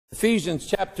Ephesians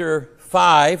chapter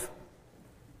 5.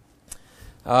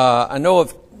 I know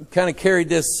I've kind of carried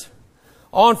this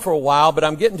on for a while, but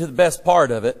I'm getting to the best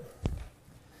part of it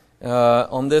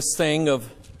on this thing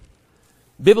of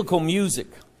biblical music.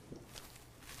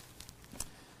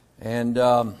 And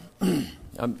I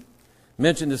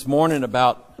mentioned this morning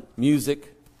about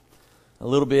music a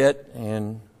little bit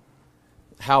and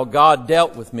how God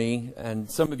dealt with me.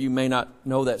 And some of you may not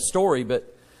know that story,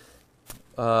 but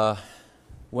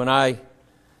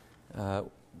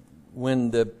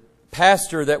when the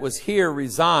pastor that was here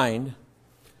resigned,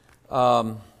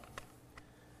 it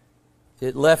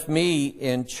left me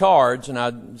in charge, and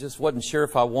I just wasn't sure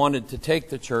if I wanted to take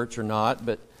the church or not,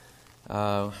 but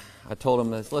I told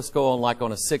him, let's go on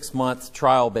a 6-month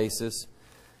trial basis.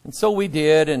 And so we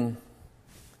did, and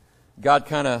God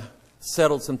kind of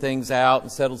settled some things out and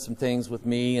settled some things with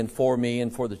me and for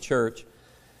the church.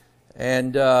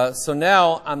 And so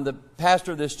now I'm the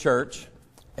pastor of this church,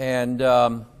 and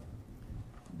I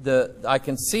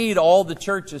can see all the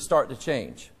churches start to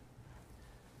change.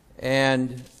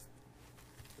 And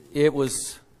it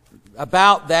was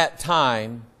about that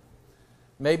time,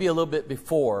 maybe a little bit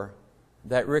before,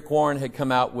 that Rick Warren had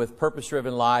come out with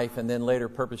Purpose-Driven Life and then later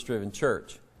Purpose-Driven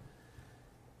Church.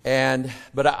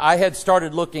 But I had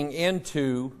started looking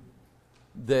into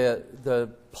the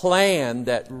plan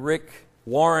that Rick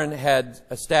Warren had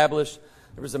established.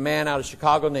 There was a man out of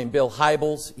Chicago named Bill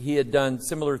Hybels. He had done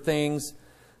similar things.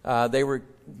 They were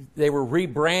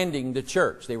rebranding the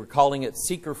church. They were calling it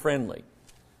seeker friendly,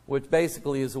 which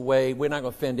basically is a way, we're not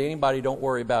going to offend anybody. Don't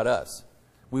worry about us.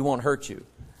 We won't hurt you.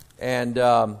 And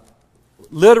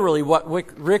literally what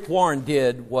Rick Warren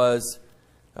did was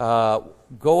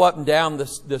go up and down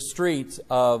the streets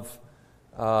of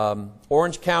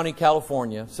Orange County,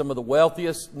 California. Some of the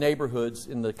wealthiest neighborhoods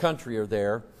in the country are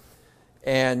there.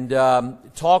 And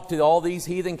talk to all these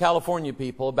heathen California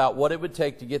people about what it would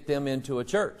take to get them into a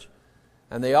church.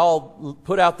 And they all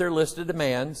put out their list of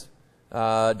demands.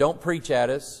 Don't preach at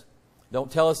us.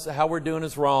 Don't tell us how we're doing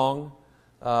is wrong.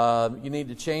 You need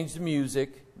to change the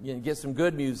music. You know, get some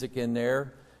good music in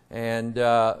there. And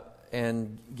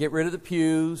get rid of the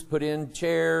pews. Put in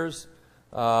chairs.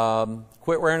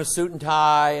 Quit wearing a suit and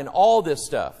tie. And all this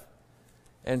stuff.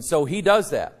 And so he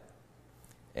does that.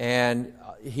 And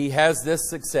he has this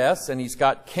success, and he's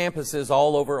got campuses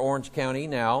all over Orange County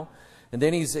now, and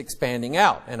then he's expanding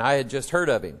out, and I had just heard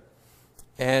of him.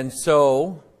 And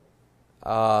so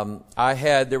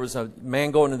there was a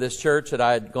man going to this church that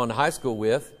I had gone to high school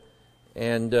with,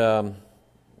 and what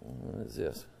is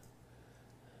this?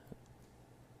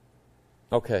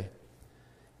 Okay.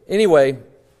 Anyway,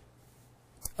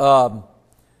 I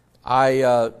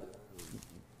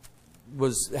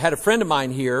had a friend of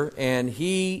mine here, and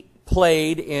he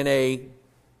played in a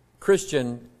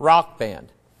Christian rock band.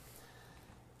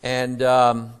 And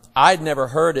I'd never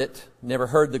heard it, never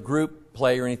heard the group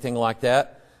play or anything like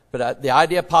that. But the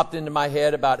idea popped into my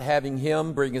head about having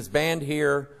him bring his band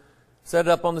here, set it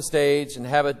up on the stage, and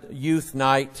have a youth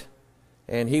night.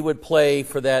 And he would play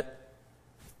for that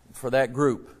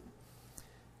group.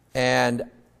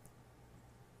 And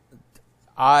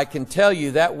I can tell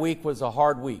you that week was a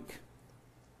hard week.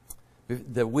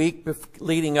 The week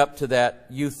leading up to that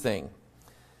youth thing,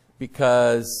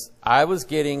 because I was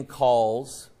getting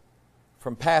calls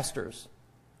from pastors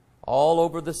all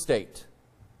over the state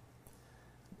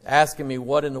asking me,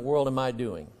 what in the world am I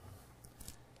doing?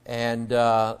 And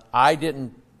I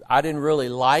didn't really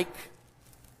like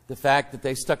the fact that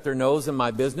they stuck their nose in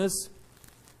my business,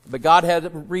 but God had a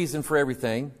reason for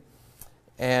everything.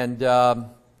 And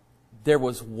there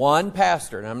was one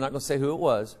pastor, and I'm not going to say who it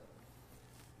was,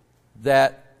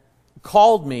 that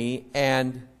called me,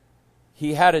 and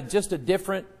he had just a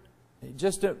different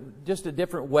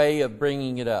way of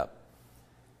bringing it up.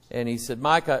 And he said,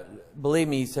 Mike, believe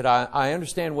me, he said, I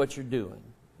understand what you're doing.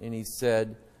 And he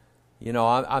said, you know,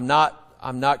 I'm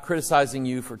not criticizing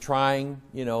you for trying,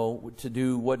 you know, to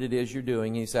do what it is you're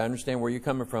doing. He said, I understand where you're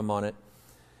coming from on it.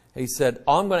 He said,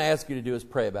 all I'm going to ask you to do is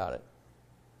pray about it.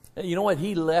 And you know what?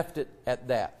 He left it at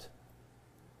that.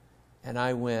 And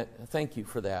I went, thank you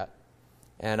for that.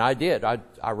 And I did. I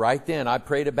right then, I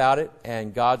prayed about it,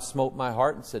 and God smote my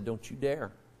heart and said, don't you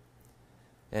dare.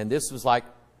 And this was like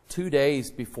 2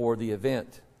 days before the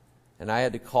event. And I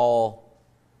had to call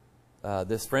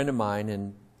this friend of mine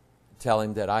and tell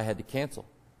him that I had to cancel.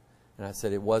 And I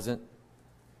said it wasn't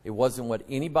what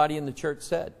anybody in the church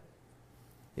said.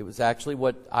 It was actually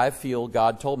what I feel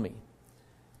God told me.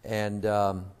 And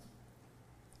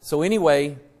so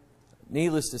anyway,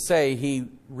 needless to say, he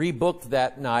rebooked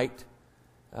that night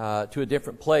to a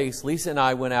different place. Lisa and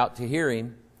I went out to hear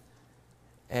him,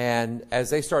 And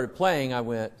as they started playing, I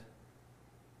went,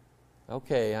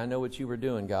 okay, I know what you were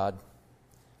doing, God.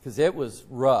 Because it was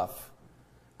rough.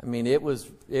 I mean, it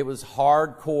was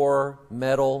hardcore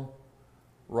metal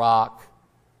rock.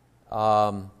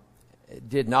 It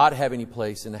did not have any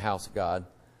place in the house of God.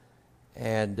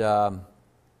 And,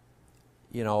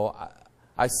 you know,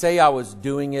 I say I was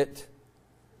doing it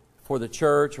for the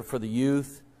church or for the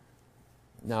youth.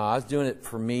 No, I was doing it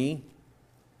for me.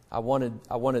 I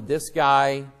wanted this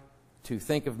guy to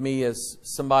think of me as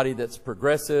somebody that's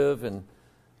progressive and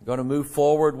going to move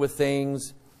forward with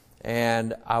things.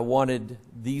 And I wanted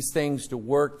these things to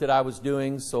work that I was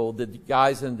doing so the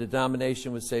guys in the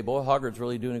denomination would say, boy, Hoggard's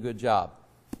really doing a good job.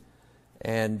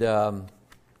 And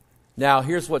now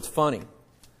here's what's funny.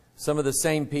 Some of the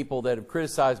same people that have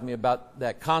criticized me about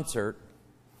that concert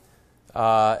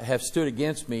have stood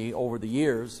against me over the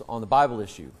years on the Bible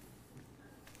issue.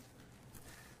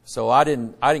 So I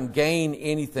didn't gain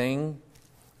anything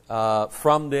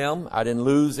from them. I didn't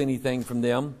lose anything from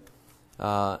them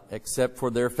except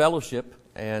for their fellowship.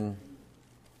 And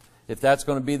if that's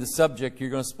going to be the subject you're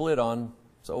going to split on,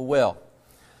 so well.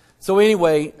 So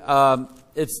anyway,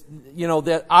 it's, you know,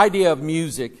 that idea of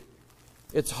music.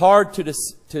 It's hard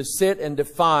to sit and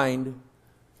define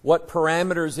what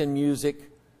parameters in music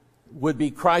would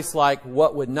be Christ-like,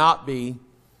 what would not be.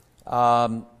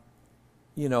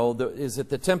 You know, is it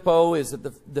the tempo? Is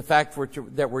it the fact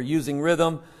that we're using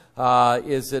rhythm?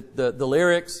 Is it the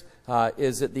lyrics?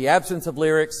 Is it the absence of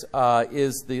lyrics?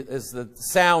 Is the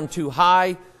sound too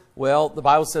high? Well, the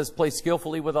Bible says play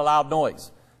skillfully with a loud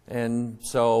noise. And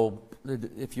so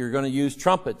if you're going to use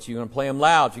trumpets, you're going to play them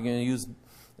loud. You're going to use,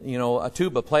 you know, a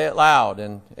tuba, play it loud.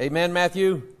 And amen,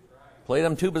 Matthew? Play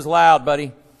them tubas loud,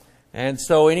 buddy. And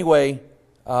so anyway,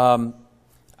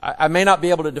 I may not be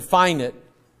able to define it,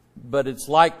 but it's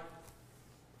like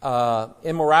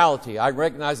immorality. I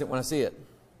recognize it when I see it.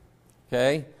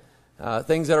 Okay?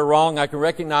 Things that are wrong, I can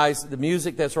recognize. The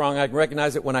music that's wrong, I can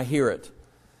recognize it when I hear it.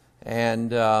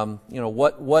 And you know,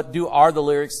 what are the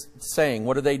lyrics saying?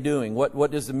 What are they doing?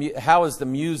 How is the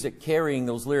music carrying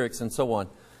those lyrics and so on?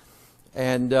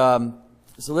 And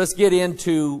so let's get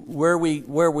into where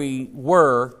we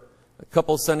were a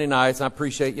couple of Sunday nights. And I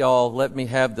appreciate y'all letting me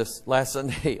have this last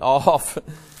Sunday off.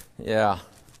 Yeah,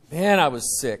 man, I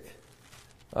was sick.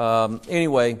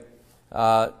 Anyway,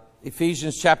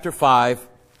 Ephesians chapter 5.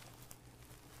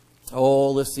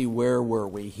 Oh, let's see, where were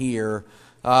we here?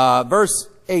 Verse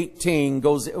 17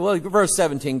 goes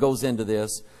into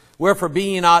this. Wherefore be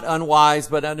ye not unwise,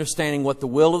 but understanding what the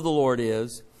will of the Lord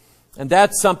is. And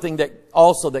that's something that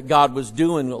God was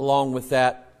doing along with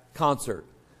that concert.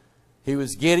 He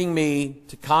was getting me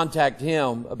to contact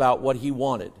Him about what He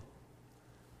wanted.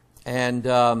 And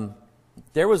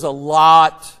there was a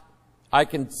lot, I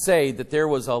can say that there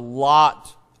was a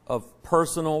lot of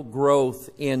personal growth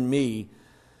in me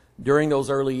during those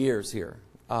early years here.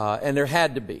 And there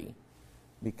had to be,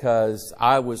 because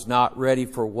I was not ready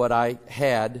for what I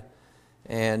had.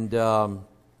 And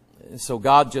so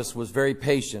God just was very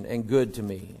patient and good to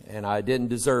me. And I didn't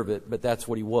deserve it, but that's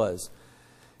what He was.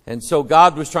 And so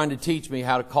God was trying to teach me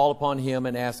how to call upon Him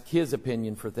and ask His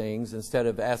opinion for things instead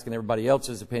of asking everybody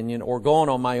else's opinion or going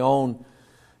on my own.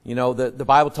 You know, the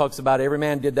Bible talks about every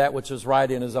man did that which was right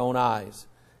in his own eyes.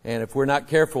 And if we're not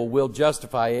careful, we'll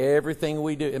justify everything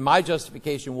we do. And my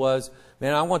justification was,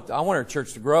 man, I want our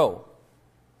church to grow.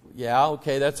 Yeah,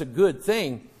 okay, that's a good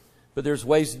thing. But there's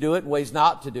ways to do it and ways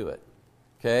not to do it.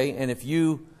 Okay, and if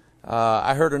you,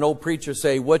 I heard an old preacher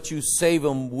say, what you save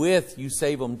them with, you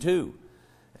save them to.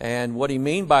 And what he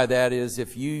mean by that is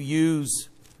if you use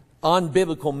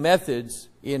unbiblical methods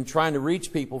in trying to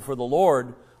reach people for the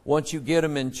Lord, once you get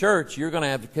them in church, you're going to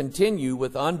have to continue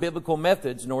with unbiblical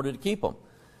methods in order to keep them.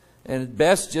 And at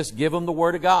best, just give them the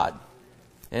Word of God.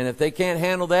 And if they can't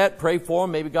handle that, pray for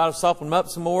them. Maybe God will soften them up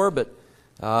some more. But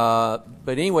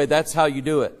anyway, that's how you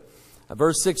do it.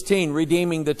 Verse 16,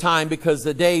 redeeming the time because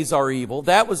the days are evil.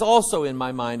 That was also in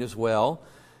my mind as well.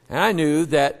 And I knew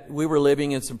that we were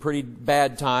living in some pretty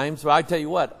bad times. But I tell you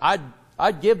what,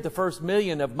 I'd give the first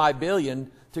million of my billion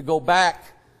to go back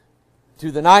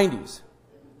to the 90s.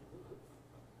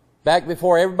 Back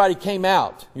before everybody came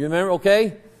out. You remember,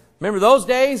 okay? Remember those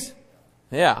days?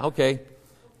 Yeah, okay.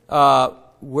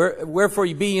 Wherefore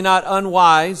be ye not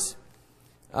unwise,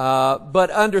 but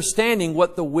understanding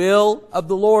what the will of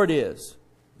the Lord is.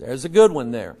 There's a good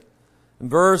one there. In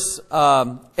verse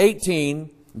 18,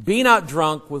 be not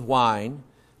drunk with wine,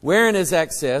 wherein is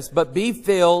excess, but be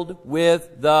filled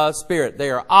with the Spirit. They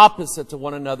are opposite to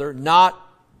one another, not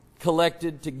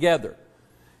collected together.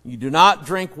 You do not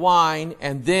drink wine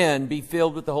and then be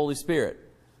filled with the Holy Spirit.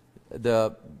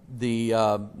 The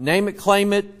name it,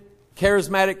 claim it,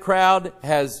 charismatic crowd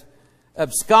has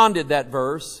absconded that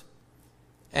verse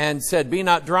and said, be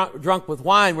not drunk with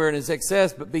wine wherein is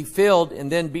excess, but be filled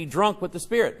and then be drunk with the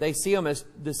Spirit. They see them as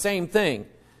the same thing.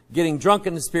 Getting drunk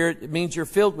in the Spirit, it means you're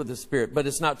filled with the Spirit, but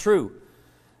it's not true.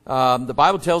 The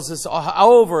Bible tells us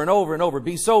over and over and over,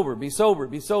 be sober, be sober,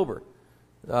 be sober.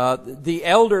 The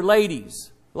elder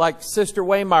ladies, like Sister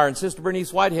Waymire and Sister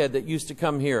Bernice Whitehead that used to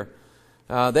come here,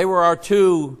 they were our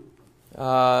two,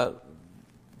 I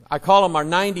call them our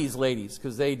 90s ladies,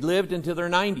 because they lived into their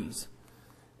 90s.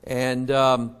 And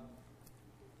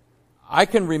I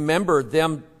can remember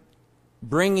them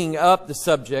bringing up the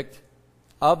subject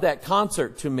of that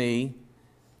concert to me,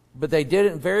 but they did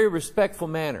it in a very respectful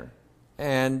manner.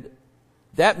 And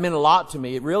that meant a lot to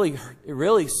me. It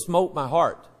really smote my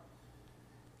heart.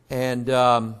 And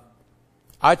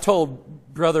I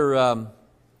told Brother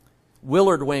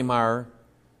Willard Waymire,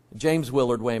 James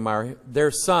Willard Waymire,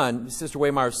 their son, Sister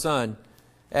Waymire's son,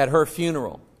 at her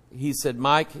funeral. He said,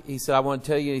 Mike, he said, I want to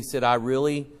tell you, he said, I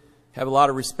really have a lot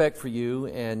of respect for you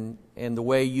and the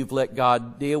way you've let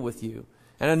God deal with you.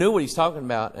 And I knew what he's talking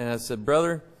about. And I said,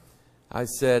 brother, I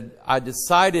said, I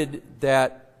decided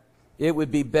that it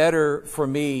would be better for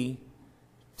me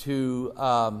to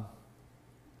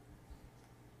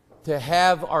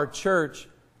have our church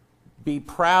be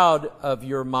proud of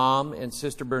your mom and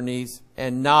Sister Bernice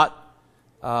and not,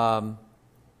 how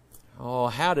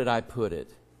did I put it?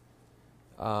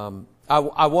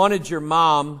 I wanted your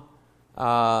mom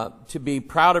to be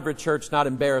proud of her church, not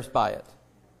embarrassed by it,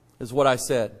 is what I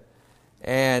said.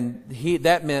 And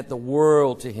that meant the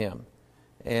world to him.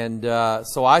 And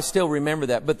so I still remember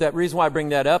that. But the reason why I bring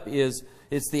that up is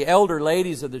it's the elder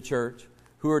ladies of the church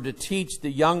who are to teach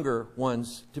the younger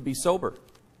ones to be sober.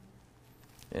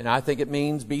 And I think it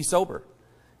means be sober.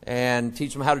 And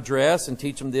teach them how to dress and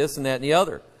teach them this and that and the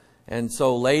other. And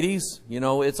so ladies, you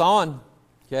know, it's on.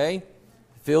 Okay?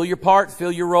 Fill your part,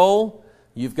 fill your role.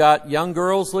 You've got young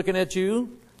girls looking at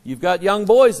you. You've got young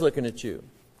boys looking at you.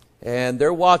 And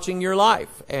they're watching your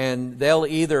life. And they'll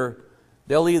either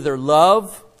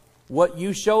love what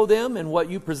you show them and what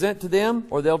you present to them,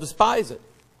 or they'll despise it.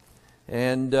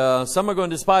 And some are going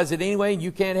to despise it anyway, and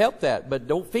you can't help that. But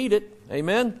don't feed it.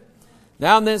 Amen?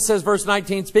 Now and then it says, verse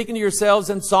 19, speaking to yourselves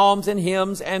in psalms and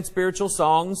hymns and spiritual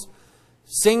songs,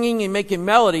 singing and making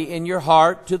melody in your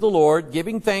heart to the Lord,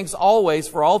 giving thanks always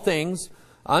for all things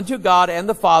unto God and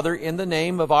the Father in the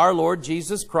name of our Lord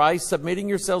Jesus Christ, submitting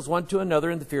yourselves one to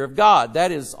another in the fear of God.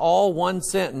 That is all one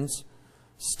sentence,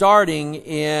 starting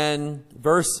in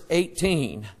verse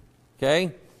 18.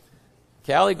 Okay?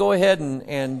 Callie, go ahead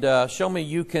and show me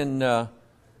you can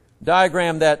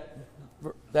diagram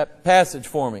that passage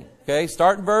for me. Okay?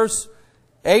 Start in verse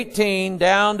 18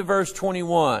 down to verse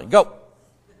 21. Go.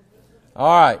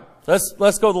 All right. Let's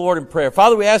go to the Lord in prayer.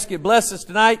 Father, we ask you to bless us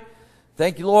tonight.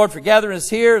 Thank you, Lord, for gathering us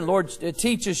here. And Lord,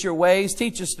 teach us your ways.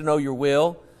 Teach us to know your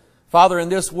will. Father, in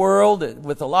this world,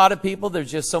 with a lot of people,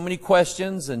 there's just so many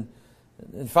questions. And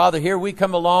Father, here we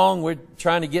come along. We're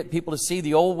trying to get people to see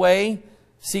the old way,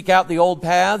 seek out the old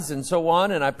paths, and so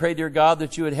on. And I pray, dear God,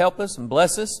 that you would help us and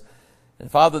bless us. And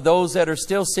Father, those that are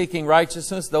still seeking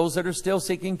righteousness, those that are still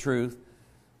seeking truth,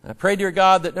 I pray, dear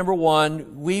God, that number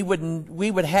one, we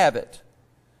would have it,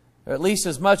 or at least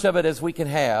as much of it as we can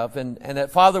have, and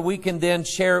that, Father, we can then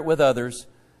share it with others.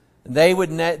 And they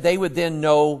would then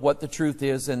know what the truth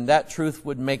is, and that truth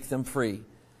would make them free.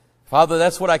 Father,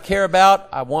 that's what I care about.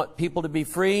 I want people to be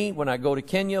free. When I go to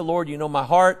Kenya, Lord, you know my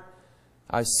heart.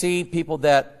 I see people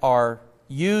that are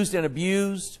used and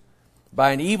abused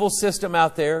by an evil system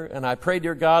out there, and I pray,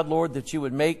 dear God, Lord, that you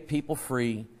would make people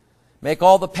free. Make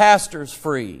all the pastors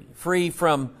free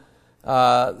from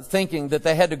thinking that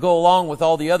they had to go along with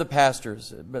all the other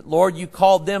pastors. But Lord, you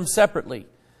called them separately.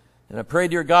 And I pray,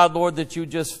 dear God, Lord, that you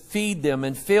just feed them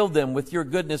and fill them with your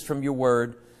goodness from your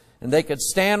word, and they could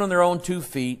stand on their own 2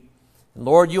 feet. And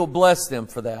Lord, you'll bless them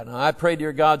for that. And I pray,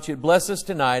 dear God, you'd bless us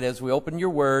tonight as we open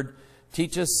your word.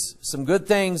 Teach us some good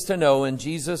things to know in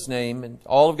Jesus' name. And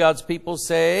all of God's people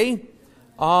say,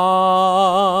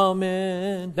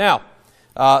 Amen. Now,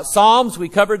 Psalms, we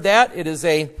covered that. It is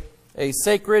a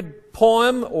sacred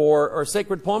poem or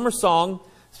sacred poem or song,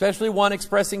 especially one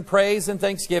expressing praise and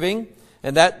thanksgiving.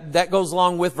 And that goes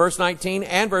along with verse 19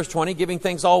 and verse 20, giving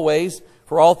thanks always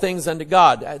for all things unto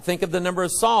God. Think of the number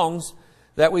of songs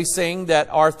that we sing that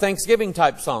are Thanksgiving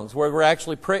type songs, where we're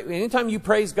actually anytime you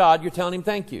praise God, you're telling him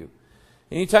thank you.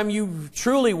 Anytime you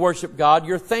truly worship God,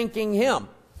 you're thanking him.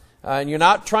 And you're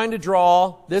not trying to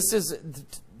draw. This is,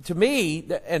 to me,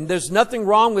 and there's nothing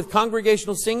wrong with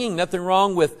congregational singing, nothing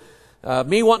wrong with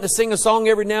me wanting to sing a song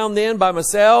every now and then by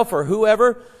myself or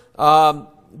whoever.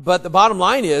 But the bottom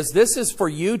line is, this is for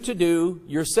you to do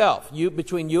yourself,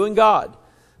 between you and God.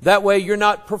 That way you're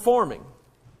not performing.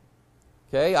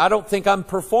 Okay? I don't think I'm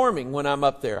performing when I'm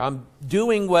up there. I'm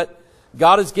doing what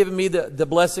God has given me the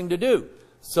blessing to do.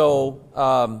 So,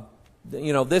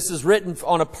 this is written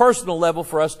on a personal level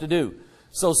for us to do.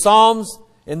 So Psalms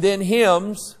and then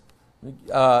hymns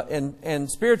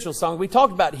and spiritual songs. We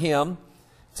talked about hymn,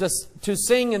 to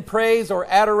sing in praise or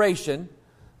adoration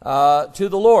to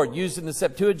the Lord, used in the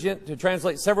Septuagint to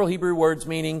translate several Hebrew words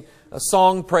meaning a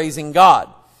song praising God.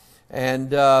 And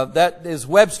that is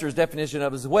Webster's definition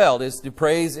of it as well, is to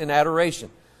praise in adoration.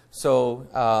 So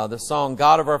the song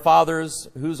God of Our Fathers,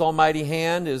 Whose Almighty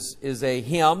Hand is a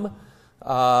hymn.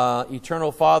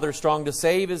 Eternal Father, Strong to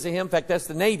Save is a hymn. In fact, that's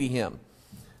the Navy hymn.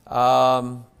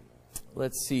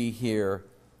 Let's see here.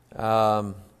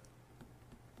 Give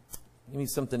me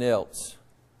something else.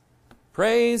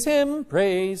 Praise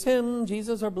Him,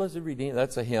 Jesus our blessed Redeemer.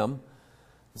 That's a hymn.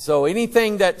 So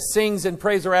anything that sings in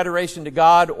praise or adoration to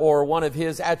God or one of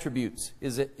His attributes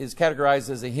is categorized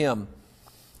as a hymn.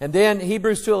 And then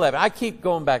Hebrews 2:11. I keep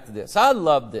going back to this. I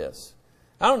love this.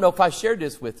 I don't know if I shared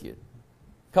this with you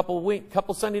a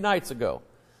couple Sunday nights ago.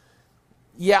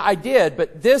 Yeah, I did,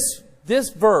 but this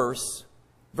verse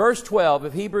 12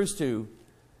 of Hebrews 2,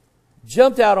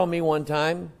 jumped out on me one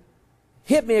time,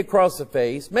 hit me across the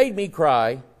face, made me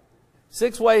cry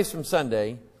 6 ways from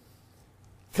Sunday,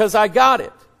 because I got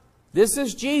it. This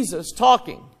is Jesus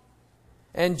talking.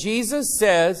 And Jesus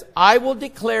says, I will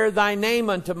declare thy name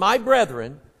unto my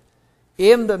brethren.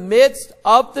 In the midst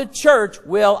of the church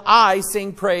will I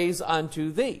sing praise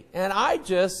unto thee. And I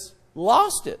just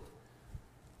lost it.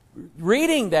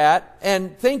 Reading that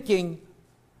and thinking,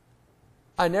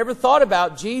 I never thought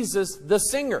about Jesus the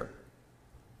singer.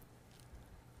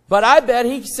 But I bet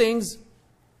He sings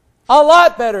a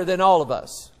lot better than all of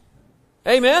us.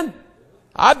 Amen?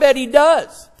 I bet He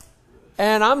does.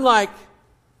 And I'm like,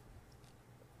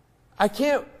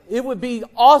 it would be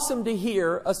awesome to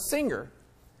hear a singer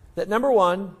that, number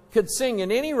one, could sing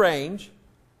in any range.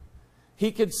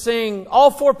 He could sing all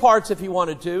 4 parts if he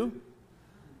wanted to.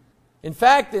 In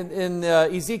fact, in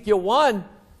Ezekiel 1,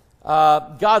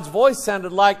 God's voice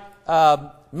sounded like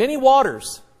many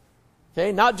waters.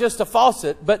 Okay, not just a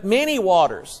faucet, but many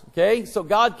waters. Okay, so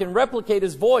God can replicate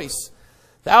His voice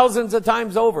thousands of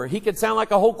times over. He could sound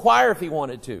like a whole choir if He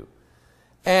wanted to.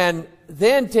 And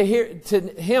then to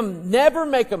Him never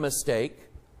make a mistake,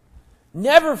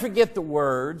 never forget the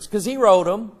words, because He wrote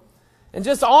them, and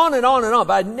just on and on and on.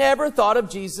 But I never thought of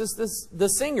Jesus the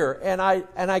singer, and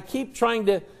I keep trying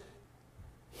to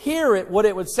hear it, what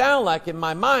it would sound like in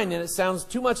my mind, and it sounds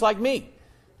too much like me.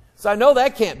 So I know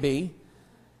that can't be.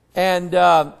 And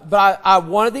but I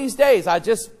one of these days,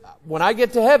 when I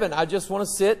get to heaven, I just want to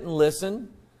sit and listen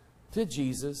to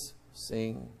Jesus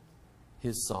sing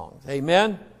His songs.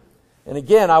 Amen. And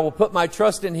again, I will put my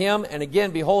trust in Him. And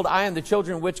again, behold, I am the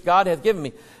children which God hath given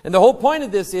me. And the whole point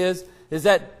of this is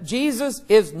that Jesus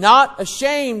is not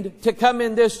ashamed to come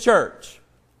in this church.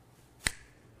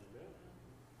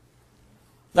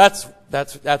 That's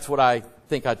what I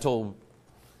think I told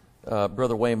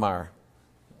Brother Waymeyer.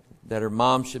 That her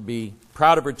mom should be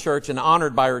proud of her church and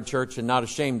honored by her church and not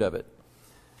ashamed of it.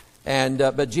 And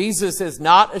but Jesus is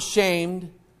not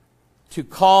ashamed to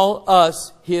call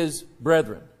us His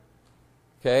brethren.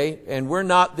 Okay? And we're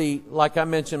not like I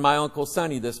mentioned my Uncle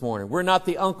Sonny this morning, we're not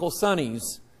the Uncle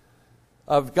Sonnies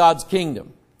of God's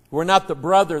kingdom. We're not the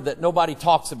brother that nobody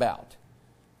talks about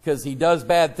because he does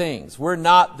bad things. We're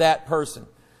not that person.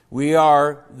 We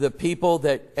are the people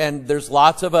that, and there's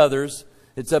lots of others.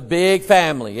 It's a big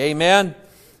family. Amen.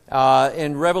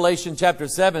 In Revelation chapter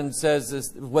 7 says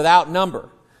this, without number,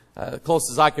 close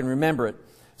as I can remember it.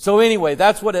 So anyway,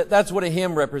 that's what a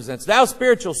hymn represents. Now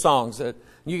spiritual songs.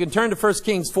 You can turn to 1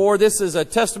 Kings 4. This is a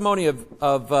testimony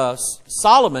of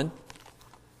Solomon.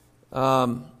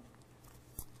 And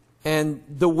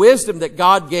the wisdom that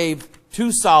God gave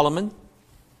to Solomon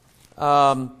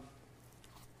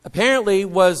apparently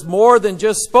was more than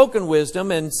just spoken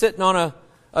wisdom and sitting on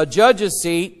a judge's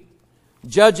seat,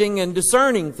 judging and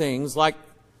discerning things, like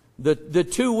the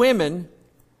 2 women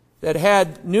that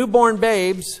had newborn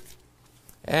babes,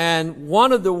 and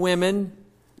one of the women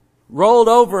rolled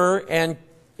over and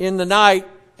in the night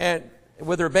and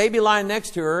with her baby lying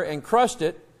next to her and crushed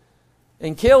it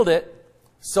and killed it.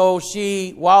 So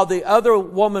while the other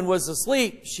woman was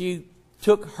asleep, she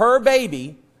took her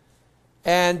baby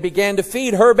and began to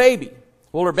feed her baby.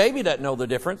 Well, her baby doesn't know the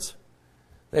difference.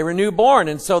 They were newborn,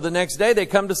 and so the next day they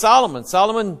come to Solomon.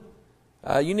 Solomon,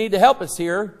 you need to help us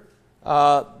here.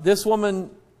 This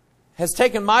woman has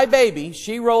taken my baby.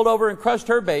 She rolled over and crushed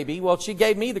her baby. Well, she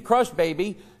gave me the crushed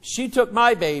baby. She took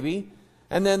my baby.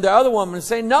 And then the other woman is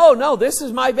saying, no, no, this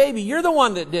is my baby. You're the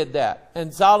one that did that.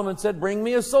 And Solomon said, bring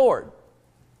me a sword.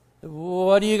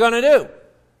 What are you going to do?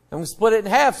 And we split it in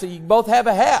half so you both have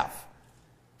a half.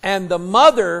 And the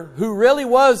mother, who really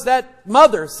was that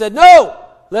mother, said, no,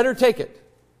 let her take it.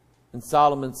 And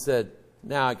Solomon said,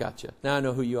 now I got you. Now I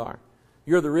know who you are.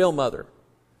 You're the real mother.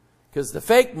 Because the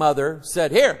fake mother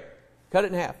said, here, cut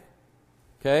it in half.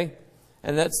 Okay?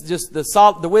 And that's just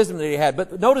the wisdom that he had.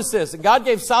 But notice this. And God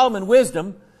gave Solomon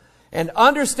wisdom and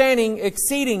understanding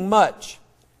exceeding much.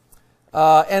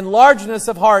 And largeness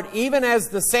of heart, even as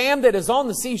the sand that is on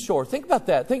the seashore. Think about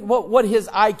that. Think what his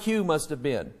IQ must have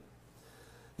been.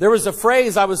 There was a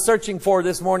phrase I was searching for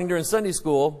this morning during Sunday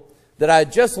school that I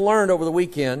had just learned over the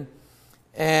weekend.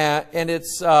 And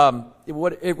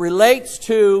it relates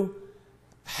to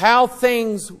how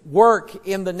things work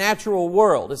in the natural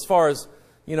world as far as,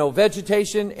 you know,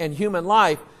 vegetation and human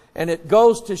life. And it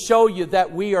goes to show you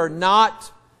that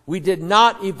we did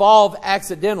not evolve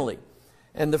accidentally.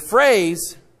 And the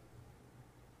phrase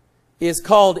is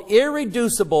called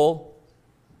irreducible,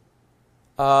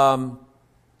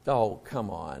 oh, come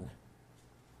on.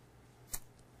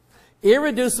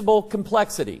 Irreducible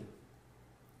complexity.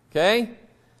 Okay?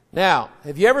 Now,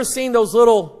 have you ever seen those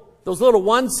little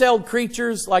one-celled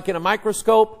creatures like in a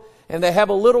microscope? And they have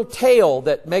a little tail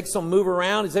that makes them move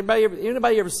around. Has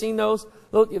anybody ever seen those?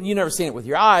 You've never seen it with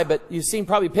your eye, but you've seen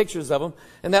probably pictures of them.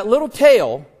 And that little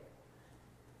tail,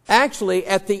 actually,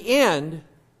 at the end,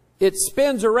 it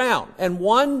spins around. And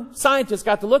one scientist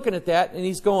got to looking at that, and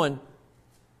he's going,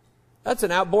 that's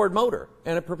an outboard motor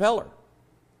and a propeller.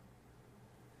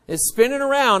 It's spinning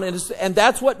around, and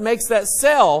that's what makes that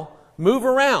cell move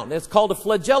around. It's called a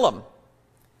flagellum.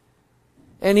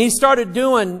 And he started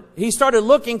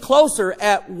looking closer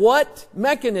at what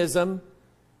mechanism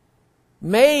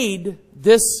made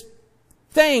this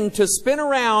thing to spin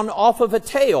around off of a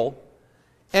tail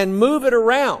and move it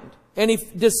around. And he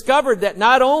discovered that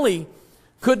not only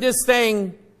could this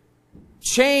thing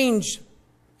change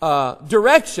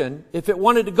direction if it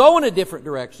wanted to go in a different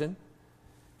direction,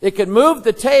 it could move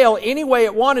the tail any way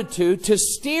it wanted to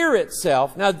steer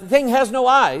itself. Now, the thing has no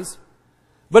eyes,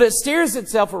 but it steers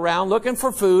itself around looking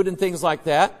for food and things like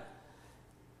that.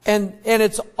 And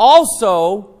it's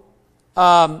also,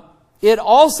 it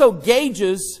also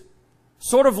gauges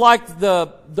sort of like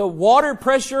the water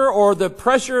pressure or the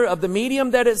pressure of the medium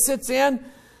that it sits in.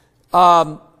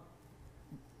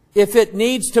 If it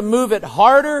needs to move it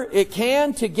harder, it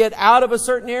can to get out of a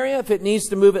certain area. If it needs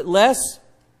to move it less,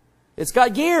 it's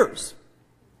got gears.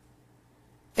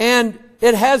 And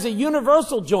it has a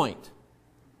universal joint.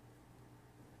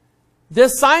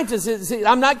 This scientist,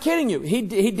 I'm not kidding you. He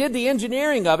did the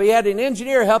engineering of it. He had an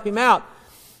engineer help him out.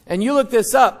 And you look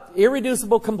this up,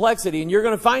 irreducible complexity, and you're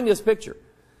going to find this picture.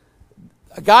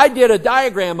 A guy did a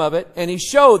diagram of it, and he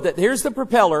showed that here's the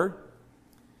propeller.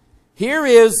 Here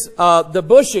is the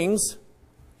bushings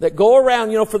that go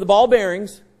around, you know, for the ball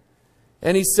bearings.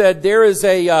 And he said there's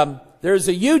a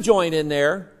U-joint in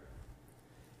there.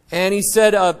 And he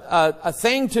said a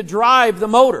thing to drive the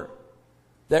motor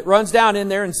that runs down in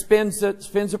there and spins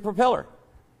a propeller.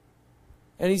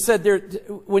 And he said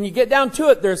when you get down to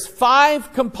it, there's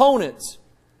 5 components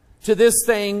to this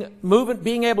thing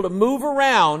being able to move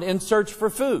around in search for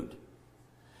food.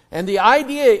 And the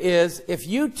idea is if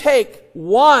you take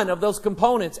one of those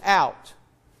components out,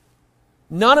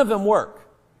 none of them work.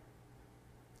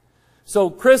 So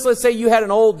Chris, let's say you had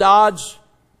an old Dodge.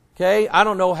 Okay, I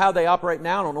don't know how they operate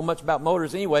now. I don't know much about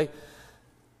motors anyway.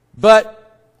 But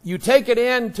you take it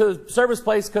in to service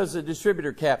place because the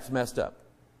distributor cap's messed up.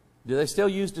 Do they still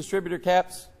use distributor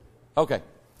caps? Okay.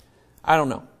 I don't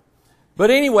know.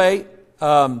 But anyway,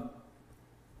 the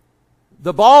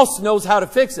boss knows how to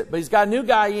fix it, but he's got a new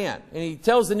guy in. And he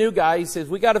tells the new guy, he says,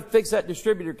 we got to fix that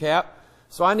distributor cap,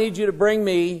 so I need you to bring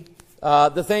me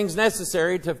the things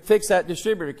necessary to fix that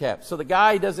distributor cap. So the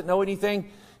guy doesn't know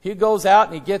anything. He goes out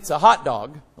and he gets a hot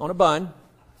dog on a bun.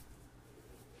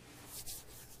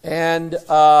 And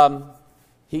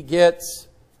he gets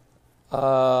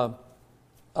a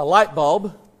light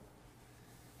bulb.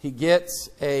 He gets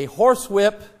a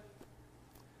horsewhip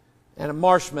and a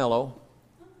marshmallow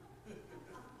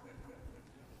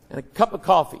and a cup of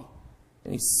coffee.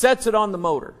 And he sets it on the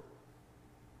motor.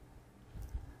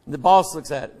 And the boss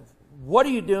looks at it. What are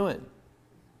you doing?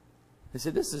 He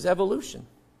said, this is evolution.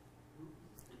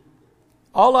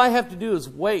 All I have to do is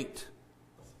wait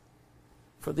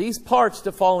for these parts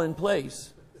to fall in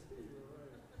place,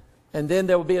 and then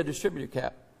there will be a distributor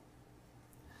cap.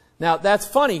 Now, that's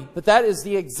funny, but that is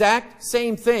the exact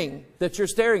same thing that you're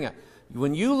staring at.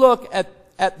 When you look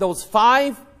at those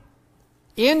 5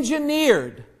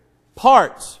 engineered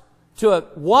parts to a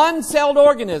one-celled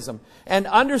organism and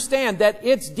understand that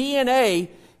its DNA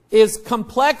is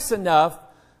complex enough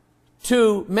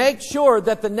to make sure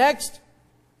that the next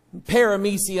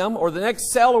paramecium or the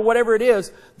next cell or whatever it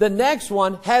is, the next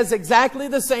one has exactly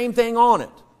the same thing on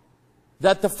it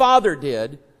that the Father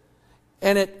did.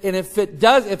 And if it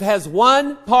has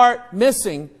one part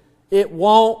missing, it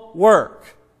won't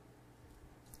work.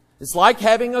 It's like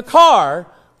having a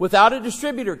car without a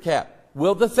distributor cap.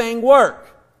 Will the thing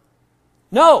work?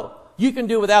 No. You can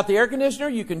do without the air conditioner.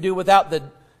 You can do without the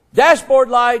dashboard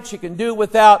lights. You can do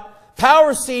without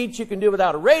power seats. You can do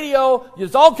without a radio.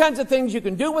 There's all kinds of things you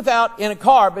can do without in a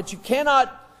car, but you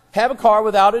cannot have a car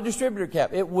without a distributor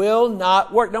cap. It will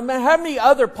not work. No matter how many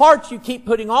other parts you keep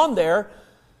putting on there,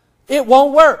 it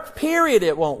won't work. Period.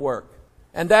 It won't work.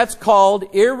 And that's called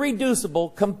irreducible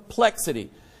complexity.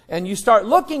 And you start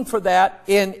looking for that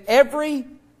in every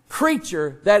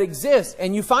creature that exists,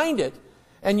 and you find it,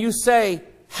 and you say,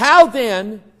 how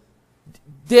then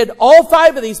did all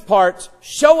 5 of these parts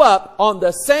show up on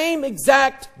the same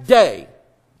exact day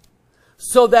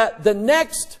so that the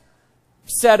next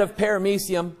set of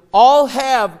paramecium all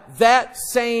have that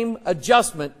same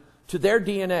adjustment to their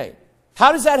DNA?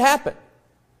 How does that happen?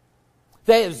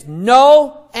 There is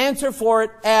no answer for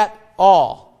it at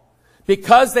all,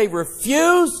 because they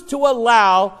refuse to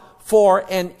allow for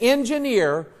an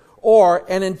engineer or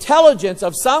an intelligence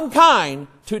of some kind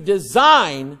to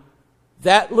design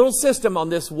that little system on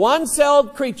this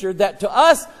one-celled creature that to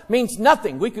us means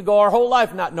nothing. We could go our whole life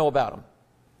and not know about them.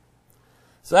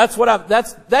 So that's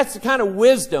the kind of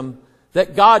wisdom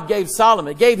that God gave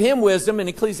Solomon. It gave him wisdom in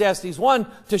Ecclesiastes 1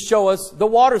 to show us the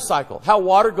water cycle. How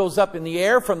water goes up in the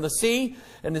air from the sea,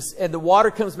 and the water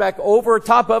comes back over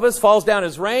top of us, falls down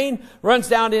as rain, runs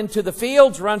down into the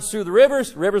fields, runs through the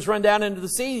rivers. Rivers run down into the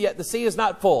sea, yet the sea is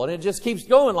not full. And it just keeps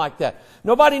going like that.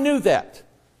 Nobody knew that.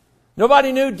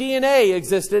 Nobody knew DNA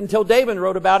existed until David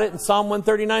wrote about it in Psalm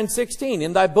 139:16.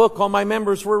 In thy book all my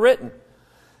members were written.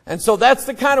 And so that's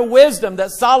the kind of wisdom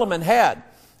that Solomon had.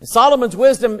 And Solomon's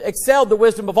wisdom excelled the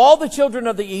wisdom of all the children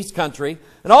of the East Country.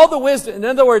 And all the wisdom, in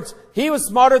other words, he was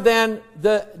smarter than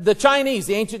the Chinese,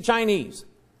 the ancient Chinese.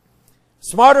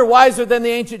 Smarter, wiser than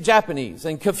the ancient Japanese.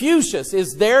 And Confucius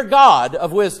is their god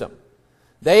of wisdom.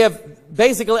 They have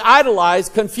basically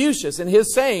idolized Confucius and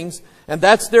his sayings, and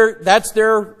that's their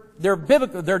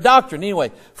biblical, their doctrine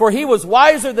anyway. For he was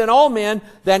wiser than all men,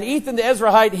 than Ethan the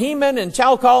Ezrahite, Heman and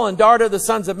Chalcol and Darda, the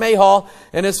sons of Mahal.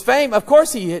 And his fame, of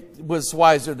course he was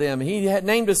wiser than them. He had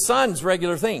named his sons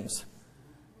regular things.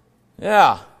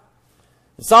 Yeah.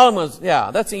 Solomon was, yeah,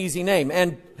 that's an easy name.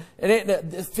 And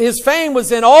his fame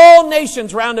was in all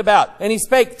nations round about. And he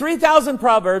spake 3,000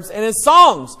 proverbs, and his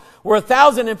songs were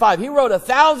 1,005. He wrote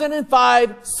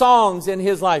 1,005 songs in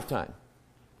his lifetime.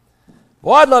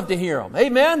 Boy, I'd love to hear them.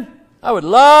 Amen? I would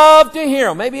love to hear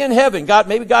them. Maybe in heaven.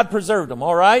 maybe God preserved them.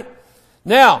 All right?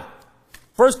 Now,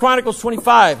 1 Chronicles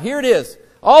 25. Here it is.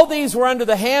 All these were under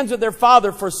the hands of their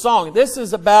father for song. This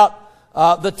is about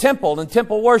the temple and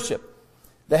temple worship.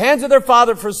 The hands of their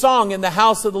father for song in the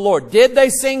house of the Lord. Did they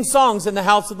sing songs in the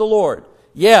house of the Lord?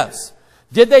 Yes.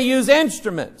 Did they use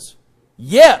instruments?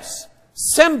 Yes.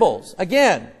 Cymbals.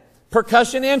 Again,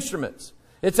 percussion instruments.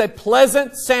 It's a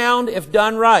pleasant sound if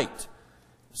done right.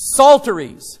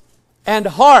 Psalteries and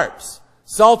harps.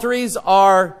 Psalteries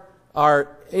are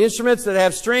instruments that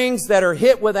have strings that are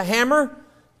hit with a hammer.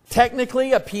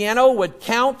 Technically, a piano would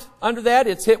count under that.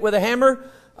 It's hit with a hammer.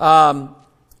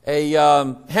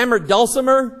 A hammered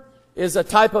dulcimer is a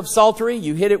type of psaltery.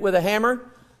 You hit it with a hammer.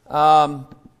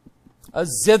 A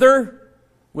zither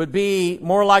would be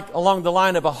more like along the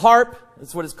line of a harp.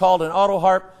 That's what it's called, an auto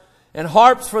harp. And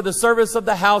harps for the service of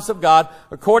the house of God,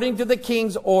 according to the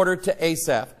king's order to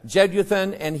Asaph,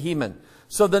 Jeduthun, and Heman.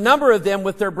 So the number of them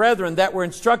with their brethren that were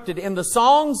instructed in the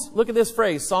songs, look at this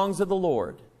phrase, songs of the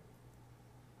Lord.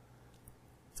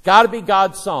 It's got to be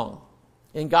God's song.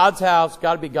 In God's house,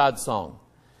 got to be God's song.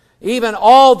 Even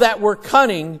all that were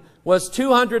cunning was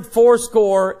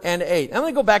 284. I'm going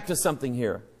to go back to something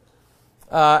here.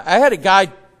 I had a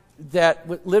guy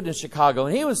that lived in Chicago,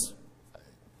 and he was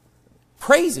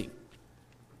crazy.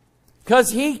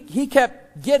 Because he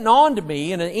kept getting on to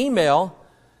me in an email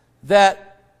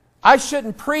that I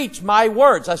shouldn't preach my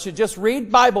words. I should just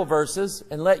read Bible verses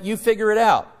and let you figure it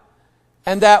out.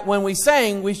 And that when we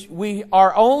sing, we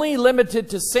are only limited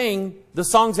to sing the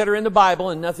songs that are in the Bible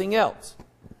and nothing else.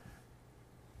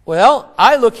 Well,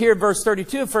 I look here at verse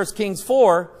 32 of 1 Kings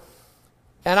 4.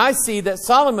 And I see that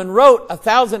Solomon wrote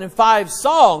 1,005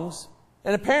 songs,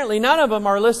 and apparently none of them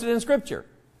are listed in Scripture.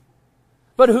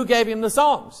 But who gave him the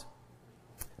songs?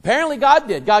 Apparently God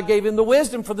did. God gave him the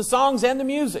wisdom for the songs and the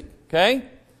music. Okay?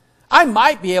 I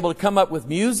might be able to come up with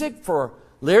music for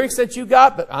lyrics that you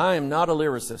got, but I am not a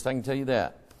lyricist. I can tell you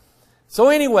that. So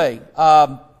anyway,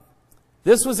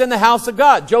 this was in the house of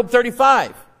God. Job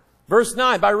 35, verse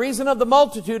 9. By reason of the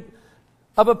multitude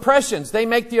of oppressions, they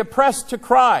make the oppressed to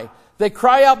cry. They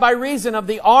cry out by reason of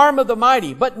the arm of the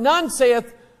mighty. But none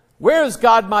saith, where is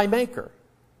God my maker,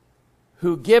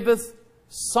 who giveth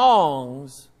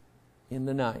songs in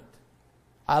the night?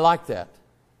 I like that.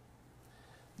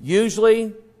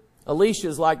 Usually,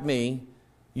 Alicia's like me.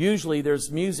 Usually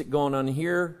there's music going on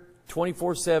here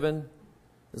 24/7.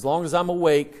 As long as I'm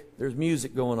awake, there's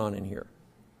music going on in here.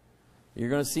 You're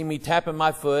going to see me tapping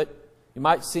my foot. You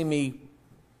might see me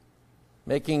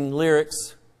making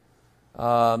lyrics.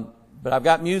 But I've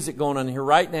got music going on here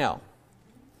right now.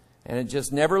 And it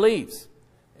just never leaves.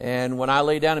 And when I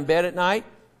lay down in bed at night,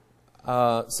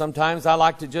 sometimes I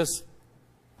like to just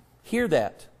hear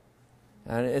that.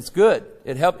 And it's good.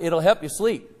 It'll help you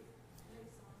sleep.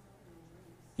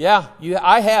 Yeah,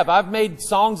 I've made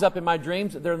songs up in my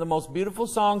dreams. They're the most beautiful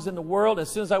songs in the world.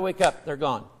 As soon as I wake up, they're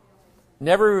gone.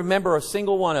 Never remember a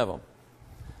single one of them.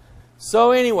 So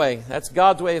anyway, that's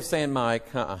God's way of saying, Mike,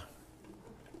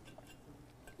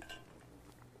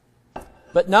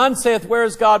 But none saith, where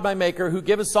is God my maker, who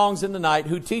giveth songs in the night,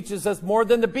 who teaches us more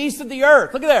than the beasts of the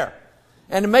earth. Look at there.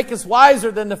 And to make us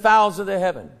wiser than the fowls of the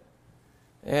heaven.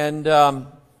 And I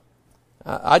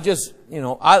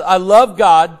love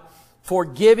God for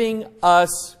giving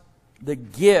us the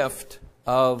gift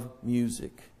of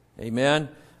music. Amen.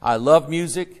 I love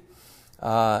music.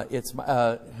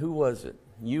 Who was it?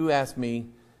 You asked me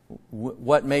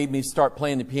what made me start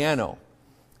playing the piano.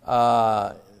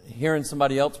 Hearing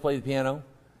somebody else play the piano.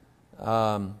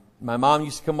 My mom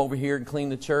used to come over here and clean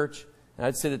the church, and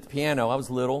I'd sit at the piano. I was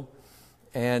little,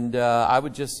 and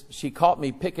she caught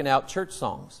me picking out church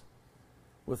songs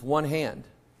with one hand.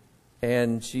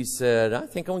 And she said, I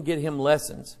think I'm going to get him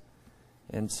lessons.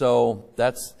 And so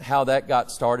that's how that got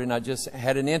started. And I just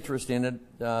had an interest in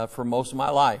it for most of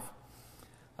my life.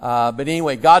 But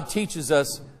anyway, God teaches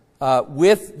us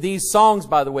with these songs,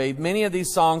 by the way. Many of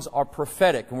these songs are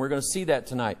prophetic, and we're going to see that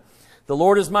tonight. The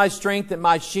Lord is my strength and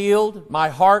my shield. My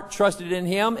heart trusted in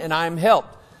Him, and I am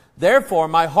helped. Therefore,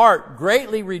 my heart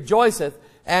greatly rejoiceth,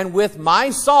 and with my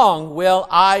song will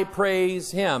I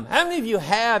praise Him. How many of you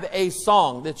have a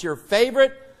song that's your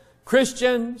favorite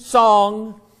Christian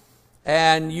song,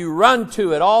 and you run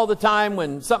to it all the time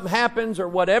when something happens or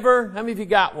whatever? How many of you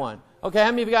got one? Okay,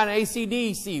 how many of you got an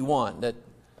AC/DC one?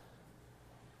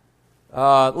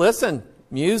 Listen,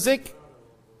 music.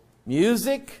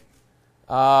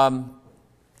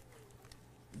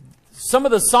 Some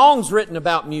of the songs written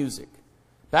about music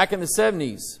back in the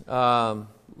 70s.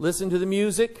 Listen to the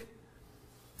music.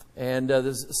 And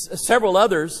there's several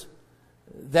others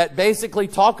that basically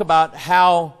talk about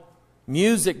how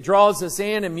music draws us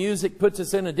in and music puts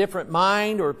us in a different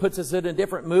mind or puts us in a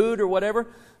different mood or whatever.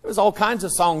 There's all kinds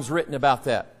of songs written about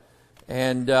that.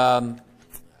 And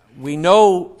we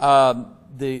know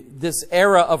this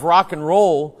era of rock and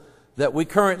roll that we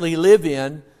currently live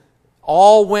in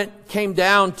came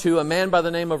down to a man by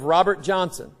the name of Robert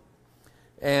Johnson.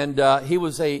 And he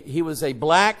was a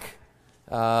black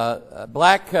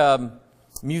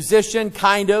musician,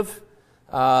 kind of,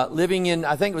 living in,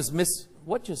 I think it was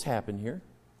what just happened here?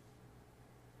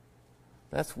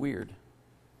 That's weird.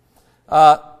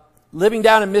 Living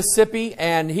down in Mississippi,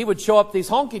 and he would show up these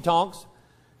honky tonks,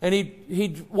 and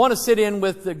he'd want to sit in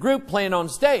with the group playing on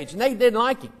stage, and they didn't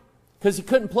like him because he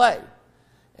couldn't play.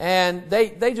 And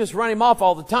they just run him off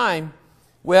all the time.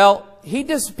 Well, he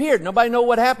disappeared. Nobody knew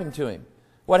what happened to him.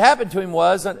 What happened to him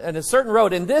was, on a certain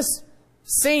road, and this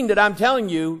scene that I'm telling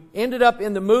you ended up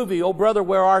in the movie, Oh Brother,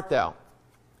 Where Art Thou?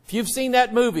 If you've seen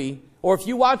that movie, or if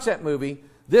you watch that movie,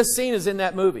 this scene is in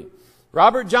that movie.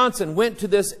 Robert Johnson went to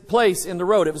this place in the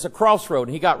road. It was a crossroad.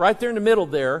 He got right there in the middle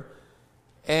there,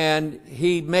 and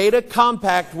he made a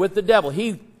compact with the devil.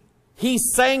 He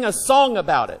sang a song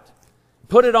about it,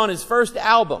 put it on his first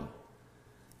album.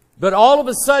 But all of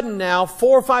a sudden now,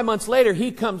 4 or 5 months later,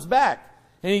 he comes back.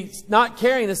 And he's not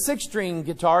carrying a 6-string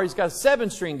guitar. He's got a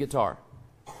 7-string guitar.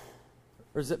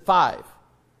 Or is it 5?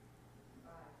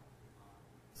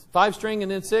 5-string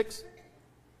and then 6?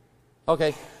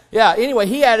 Okay. Yeah, anyway,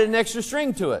 he added an extra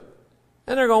string to it.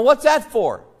 And they're going, what's that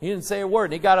for? He didn't say a word.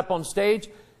 And he got up on stage,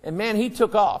 and man, he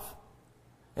took off.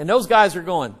 And those guys are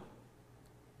going,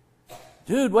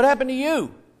 dude, what happened to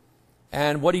you?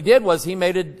 And what he did was he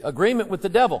made an agreement with the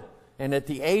devil. And at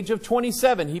the age of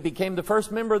 27, he became the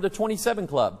first member of the 27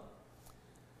 Club.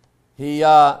 He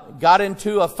got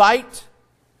into a fight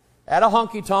at a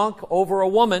honky-tonk over a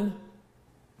woman.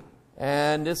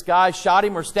 And this guy shot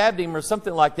him or stabbed him or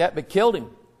something like that, but killed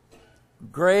him.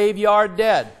 Graveyard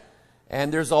dead.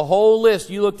 And there's a whole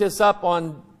list. You look this up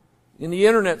in the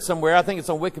internet somewhere. I think it's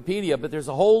on Wikipedia. But there's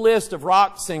a whole list of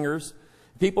rock singers,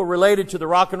 people related to the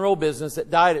rock and roll business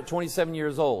that died at 27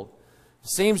 years old.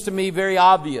 Seems to me very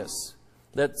obvious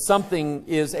that something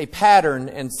is a pattern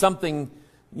and something,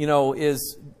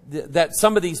 is that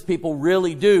some of these people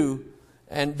really do.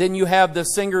 And then you have the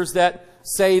singers that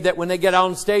say that when they get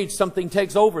on stage, something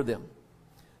takes over them.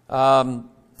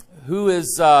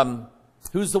 Who's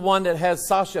the one that has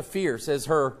Sasha Fierce as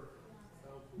her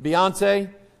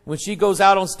Beyonce? When she goes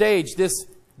out on stage,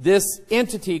 this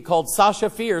entity called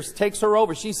Sasha Fierce takes her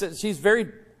over. She says, she's very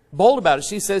bold about it.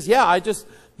 She says, yeah, I just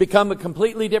become a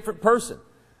completely different person.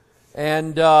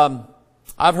 And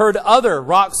I've heard other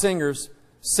rock singers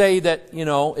say that,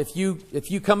 if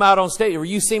you come out on stage or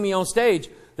you see me on stage,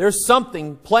 there's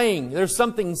something playing. There's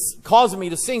something causing me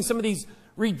to sing some of these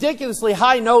ridiculously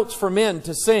high notes for men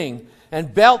to sing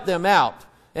and belt them out.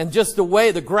 And just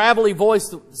the gravelly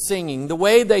voice singing, the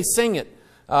way they sing it,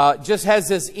 just has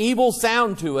this evil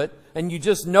sound to it. And you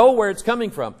just know where it's coming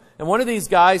from. And one of these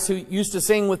guys who used to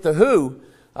sing with The Who,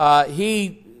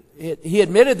 he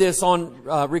admitted this on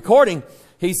recording.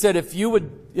 He said, if you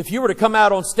were to come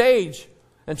out on stage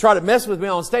and try to mess with me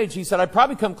on stage, he said, I'd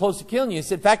probably come close to killing you. He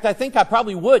said, in fact, I think I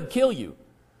probably would kill you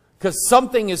because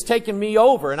something is taking me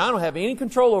over and I don't have any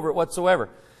control over it whatsoever.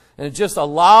 And it's just a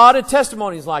lot of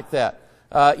testimonies like that.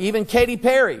 Even Katy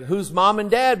Perry, whose mom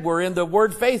and dad were in the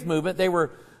Word Faith movement, they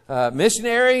were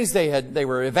missionaries, they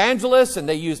were evangelists, and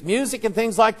they used music and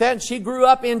things like that. And she grew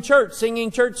up in church,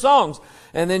 singing church songs.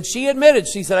 And then she admitted,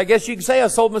 she said, I guess you could say I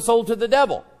sold my soul to the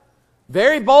devil.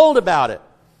 Very bold about it.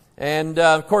 And,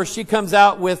 of course, she comes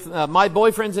out with, my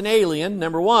boyfriend's an alien,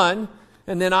 number one.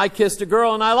 And then I kissed a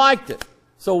girl and I liked it.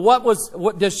 So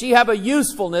what does she have a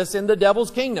usefulness in the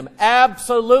devil's kingdom?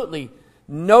 Absolutely.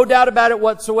 No doubt about it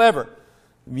whatsoever.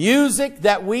 Music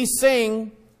that we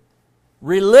sing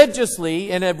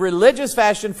religiously, in a religious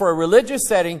fashion, for a religious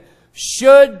setting,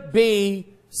 should be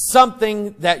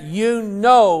something that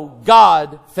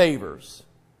God favors.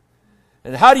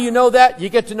 And how do you know that? You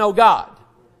get to know God.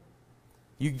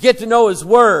 You get to know His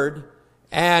Word,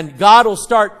 and God will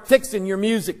start fixing your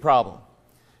music problem.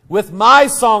 With my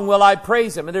song will I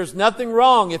praise Him. And there's nothing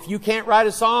wrong if you can't write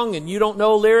a song and you don't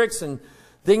know lyrics and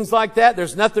things like that.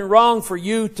 There's nothing wrong for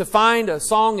you to find a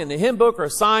song in the hymn book or a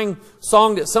song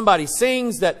that somebody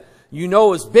sings that you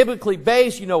know is biblically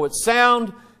based, you know it's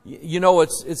sound, you know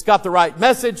it's got the right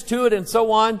message to it and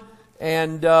so on.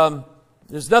 And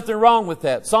there's nothing wrong with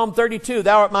that. Psalm 32,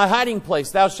 Thou art my hiding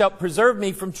place. Thou shalt preserve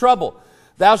me from trouble.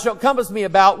 Thou shalt compass me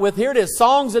about with, here it is,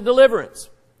 songs of deliverance.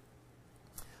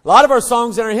 A lot of our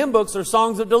songs in our hymn books are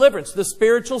songs of deliverance. The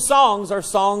spiritual songs are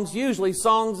usually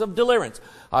songs of deliverance.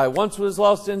 I once was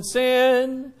lost in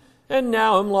sin, and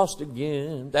now I'm lost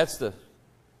again. That's the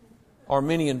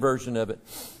Armenian version of it.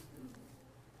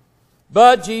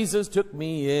 But Jesus took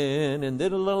me in, and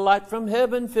did a little light from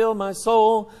heaven fill my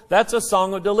soul. That's a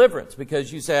song of deliverance,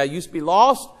 because you say, I used to be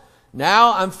lost.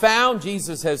 Now I'm found.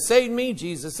 Jesus has saved me.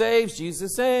 Jesus saves.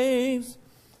 Jesus saves.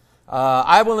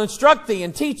 I will instruct thee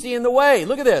and teach thee in the way.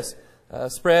 Look at this.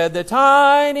 Spread the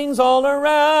tidings all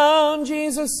around.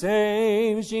 Jesus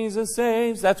saves. Jesus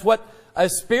saves. That's what a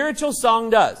spiritual song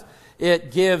does.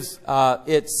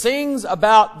 It sings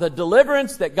about the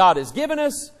deliverance that God has given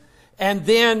us. And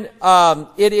then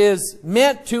it is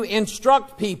meant to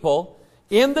instruct people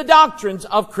in the doctrines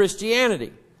of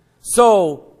Christianity.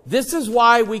 So this is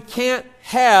why we can't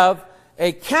have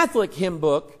a Catholic hymn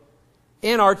book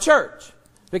in our church.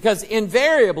 Because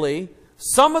invariably,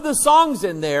 some of the songs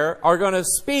in there are going to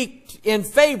speak in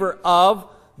favor of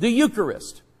the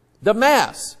Eucharist, the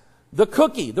Mass, the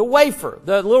cookie, the wafer,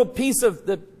 the little piece of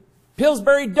the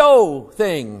Pillsbury dough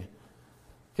thing.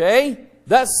 Okay?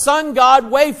 That sun god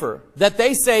wafer that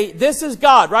they say, this is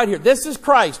God right here. This is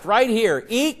Christ right here.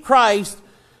 Eat Christ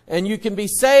and you can be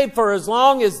saved for as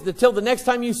long as till the next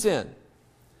time you sin.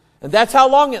 And that's how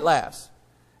long it lasts.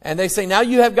 And they say, now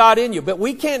you have God in you. But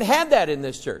we can't have that in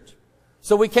this church.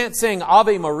 So we can't sing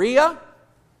Ave Maria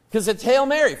because it's Hail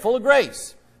Mary, full of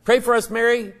grace. Pray for us,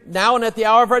 Mary, now and at the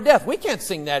hour of our death. We can't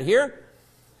sing that here.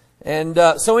 And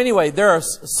so anyway, there are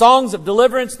songs of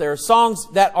deliverance. There are songs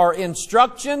that are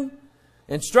instruction.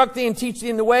 Instruct thee and teach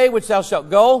thee in the way which thou shalt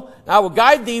go. And I will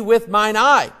guide thee with mine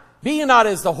eye. Be ye not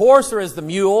as the horse or as the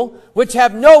mule, which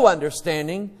have no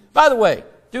understanding. By the way,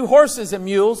 do horses and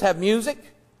mules have music?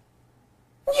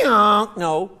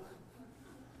 No.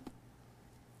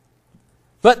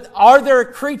 But are there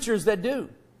creatures that do?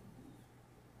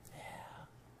 Yeah.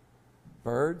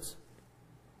 Birds.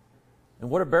 And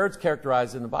what are birds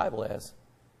characterized in the Bible as?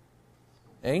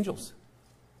 Angels.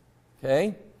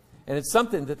 Okay? And it's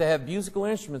something that they have musical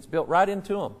instruments built right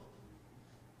into them.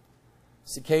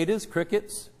 Cicadas,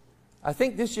 crickets. I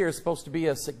think this year is supposed to be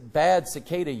a bad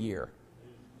cicada year.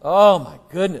 Oh my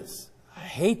goodness. I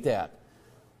hate that.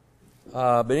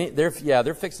 But they're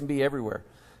fixing to be everywhere.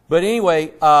 But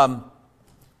anyway,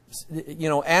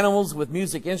 animals with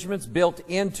music instruments built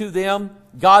into them.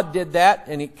 God did that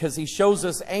because He shows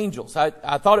us angels.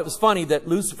 I thought it was funny that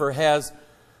Lucifer has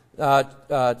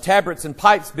tabrets and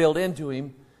pipes built into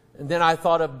him. And then I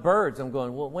thought of birds. I'm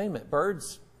going, well, wait a minute.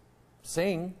 Birds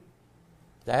sing.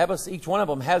 Each one of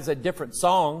them has a different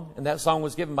song. And that song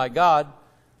was given by God.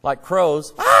 Like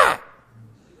crows. Ah!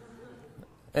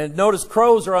 And notice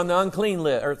crows are on the unclean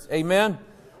list. Amen?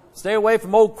 Stay away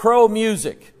from old crow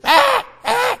music. Ah!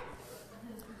 Ah!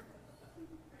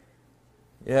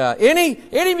 Yeah.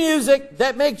 Any music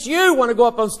that makes you want to go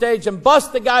up on stage and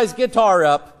bust the guy's guitar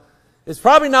up is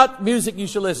probably not music you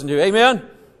should listen to. Amen?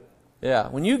 Yeah.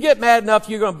 When you get mad enough,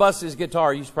 you're going to bust his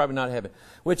guitar. You should probably not have it.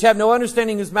 Which have no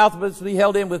understanding, whose mouth must be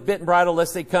held in with bit and bridle,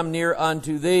 lest they come near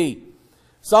unto thee.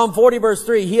 Psalm 40 verse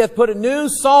 3, He hath put a new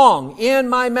song in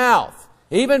my mouth,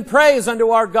 even praise unto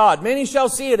our God. Many shall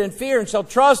see it and fear and shall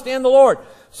trust in the Lord.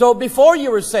 So before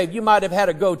you were saved, you might have had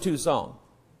a go-to song.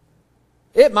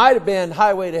 It might have been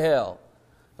Highway to Hell.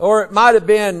 Or it might have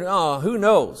been, who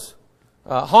knows,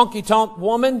 Honky Tonk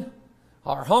Woman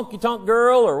or Honky Tonk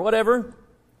Girl or whatever.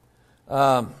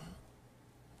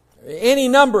 Any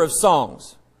number of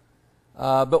songs.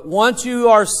 But once you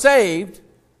are saved,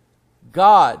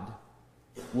 God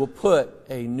will put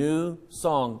a new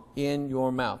song in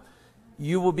your mouth.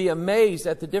 You will be amazed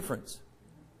at the difference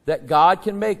that God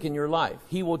can make in your life.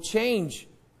 He will change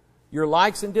your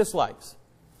likes and dislikes.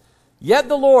 Yet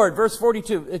the Lord, verse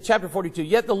 42, chapter 42,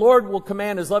 Yet the Lord will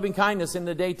command His loving kindness in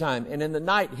the daytime, and in the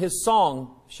night His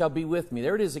song shall be with me.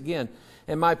 There it is again.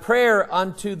 And my prayer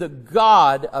unto the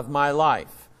God of my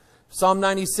life. Psalm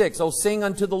 96, Oh, sing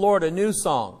unto the Lord a new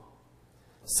song.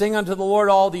 Sing unto the Lord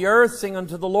all the earth. Sing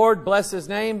unto the Lord, bless His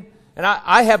name. And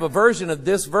I have a version of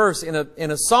this verse in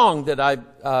a song that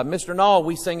Mr. Nall,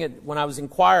 we sang it when I was in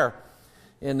choir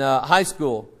in high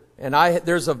school. And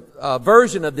there's a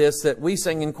version of this that we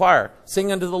sing in choir.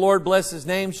 Sing unto the Lord, bless His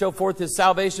name, show forth His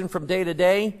salvation from day to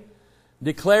day.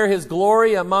 Declare His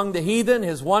glory among the heathen,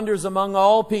 His wonders among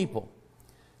all people.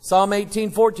 Psalm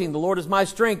 18:14, the Lord is my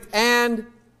strength and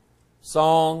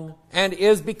song, and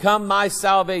is become my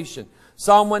salvation.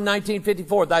 Psalm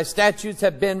 119:54, Thy statutes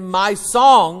have been my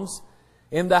songs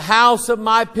in the house of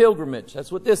my pilgrimage.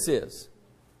 That's what this is.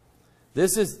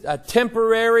 This is a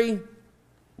temporary,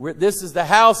 this is the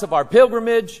house of our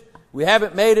pilgrimage. We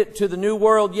haven't made it to the new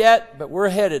world yet, but we're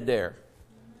headed there.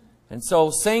 And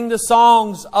so sing the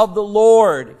songs of the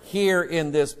Lord here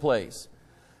in this place.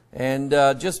 And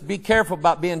just be careful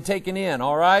about being taken in,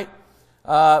 all right?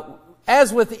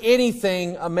 As with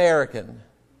anything American,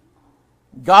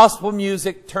 gospel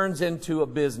music turns into a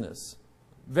business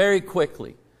very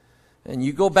quickly. And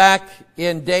you go back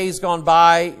in days gone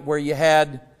by where you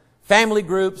had family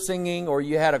groups singing, or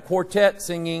you had a quartet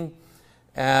singing,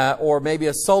 or maybe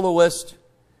a soloist,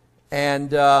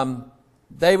 and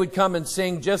they would come and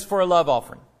sing just for a love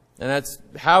offering. And that's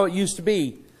how it used to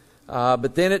be.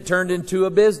 But then it turned into a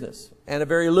business, and a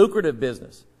very lucrative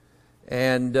business.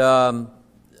 And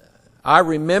I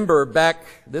remember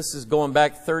this is going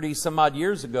back 30 some odd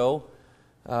years ago,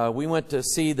 we went to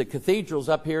see the cathedrals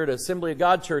up here at Assembly of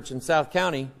God Church in South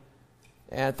County.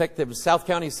 And in fact, it was South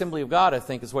County Assembly of God, I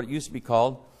think is what it used to be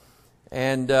called.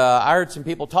 And I heard some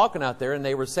people talking out there, and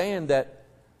they were saying that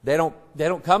they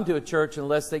don't come to a church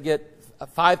unless they get a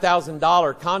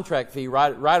 $5,000 contract fee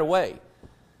right away.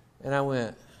 And I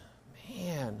went,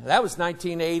 man, that was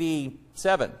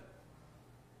 1987.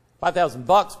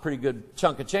 $5,000, pretty good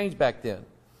chunk of change back then.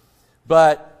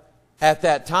 But at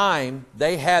that time,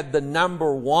 they had the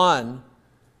number one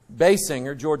bass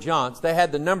singer, George Yance. They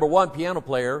had the number one piano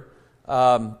player,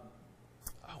 not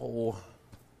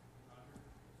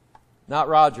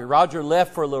Roger. Roger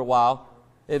left for a little while.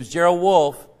 It was Gerald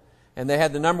Wolfe. And they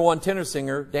had the number one tenor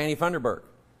singer, Danny Funderburk.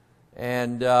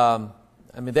 And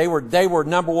they were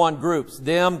number one groups.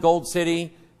 Them, Gold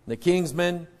City, the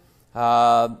Kingsmen.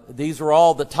 These were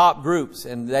all the top groups,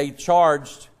 and they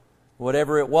charged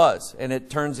whatever it was, and it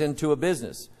turns into a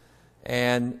business.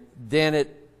 And then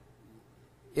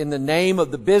in the name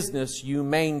of the business, you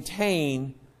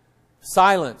maintain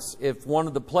silence if one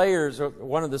of the players or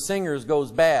one of the singers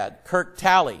goes bad. Kirk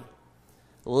Talley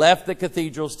left the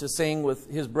cathedrals to sing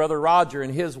with his brother Roger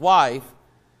and his wife,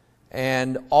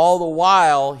 and all the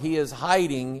while he is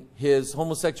hiding his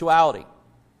homosexuality.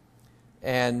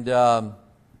 And I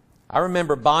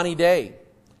remember Bonnie Day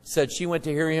said she went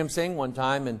to hear him sing one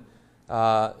time, and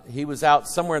he was out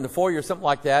somewhere in the foyer or something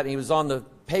like that, and he was on the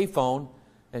payphone,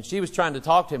 and she was trying to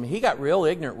talk to him. He got real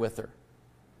ignorant with her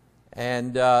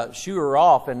and shoo her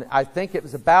off. And I think it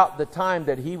was about the time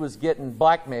that he was getting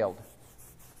blackmailed.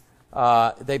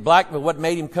 What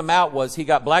made him come out was he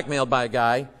got blackmailed by a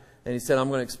guy, and he said, "I'm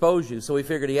going to expose you." So he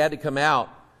figured he had to come out.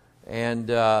 And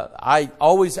I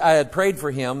had prayed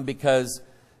for him because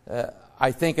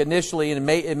I think initially, and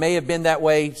it may have been that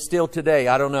way still today,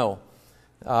 I don't know.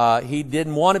 He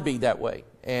didn't want to be that way.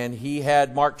 And he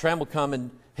had Mark Tramble come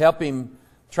and help him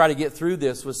try to get through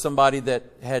this with somebody that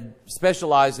had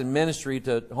specialized in ministry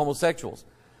to homosexuals.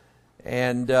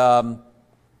 And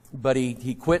but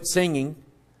he quit singing,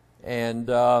 and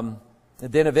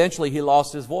then eventually he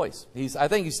lost his voice. I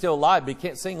think he's still alive, but he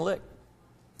can't sing a lick.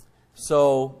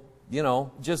 So, you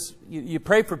know, just you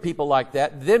pray for people like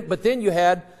that. But then you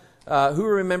had, who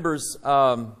remembers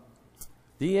the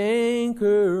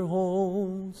Anchor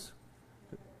Holds?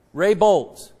 Ray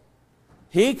Boltz.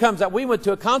 He comes out. We went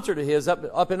to a concert of his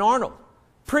up in Arnold.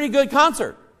 Pretty good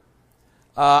concert.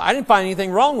 I didn't find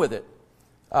anything wrong with it.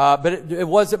 But it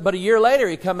wasn't. But a year later,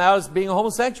 he come out as being a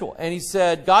homosexual, and he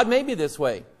said, "God made me this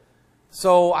way."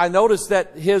 So I noticed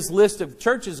that his list of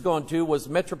churches going to was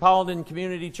Metropolitan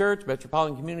Community Church,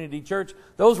 Metropolitan Community Church.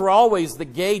 Those were always the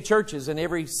gay churches in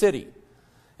every city.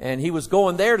 And he was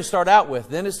going there to start out with.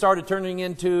 Then it started turning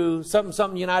into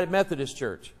something United Methodist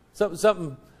Church,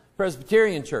 something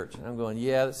Presbyterian Church. And I'm going,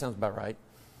 yeah, that sounds about right.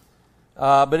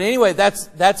 But anyway,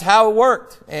 that's how it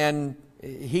worked. And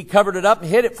he covered it up and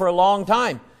hid it for a long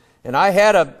time. And I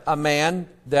had a man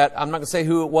that, I'm not going to say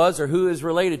who it was or who is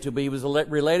related to, but he was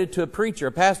related to a preacher,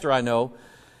 a pastor I know.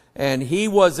 And he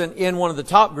wasn't in one of the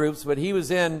top groups, but he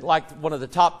was in like one of the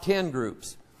top 10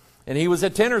 groups. And he was a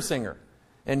tenor singer.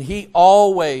 And he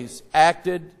always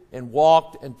acted and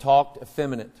walked and talked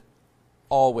effeminate.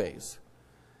 Always.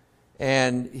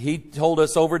 And he told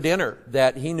us over dinner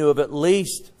that he knew of at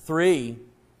least 3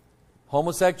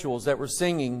 homosexuals that were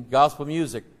singing gospel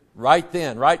music right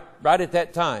then, right at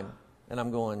that time. And I'm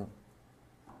going,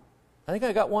 I think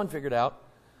I got one figured out.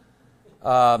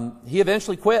 He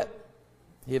eventually quit.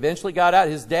 He eventually got out.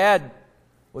 His dad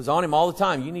was on him all the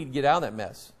time. You need to get out of that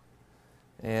mess.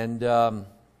 And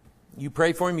you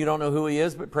pray for him. You don't know who he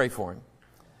is, but pray for him.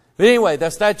 But anyway, the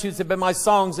statutes have been my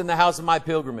songs in the house of my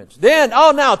pilgrimage. Then,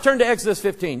 now turn to Exodus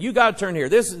 15. You got to turn here.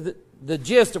 This is the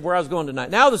gist of where I was going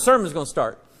tonight. Now the sermon is going to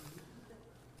start.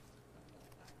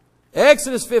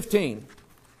 Exodus 15.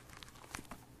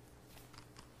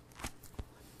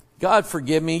 God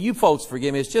forgive me. You folks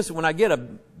forgive me. It's just when I get a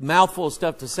mouthful of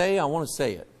stuff to say, I want to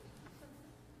say it.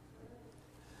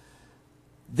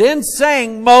 Then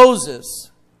sang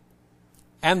Moses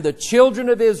and the children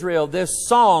of Israel this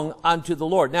song unto the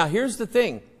Lord. Now here's the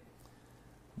thing.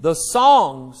 The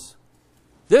songs,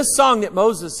 this song that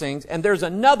Moses sings, and there's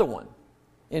another one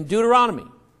in Deuteronomy.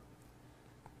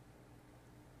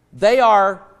 They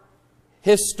are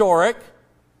historic.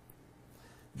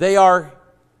 They are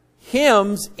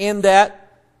hymns in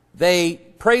that they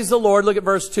praise the Lord. Look at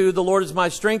verse 2. The Lord is my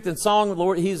strength and song. The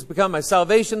Lord, He has become my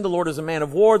salvation. The Lord is a man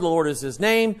of war. The Lord is His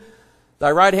name.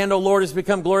 Thy right hand, O Lord, has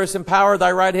become glorious in power.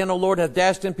 Thy right hand, O Lord, hath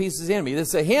dashed in pieces the enemy. This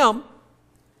is a hymn.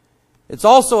 It's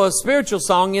also a spiritual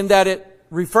song in that it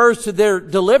refers to their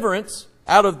deliverance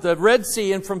out of the Red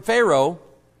Sea and from Pharaoh.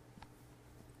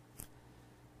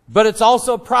 But it's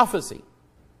also a prophecy.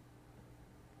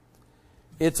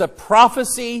 It's a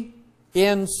prophecy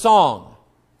in song.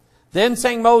 Then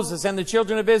sang Moses and the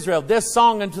children of Israel this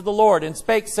song unto the Lord, and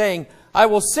spake, saying, I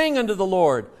will sing unto the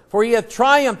Lord, for He hath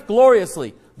triumphed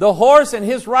gloriously. The horse and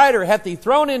his rider hath He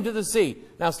thrown into the sea.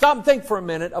 Now stop and think for a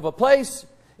minute of a place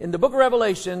in the book of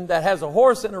Revelation that has a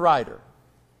horse and a rider.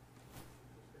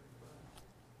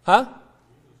 Huh?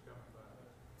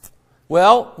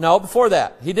 Well, no, before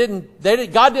that.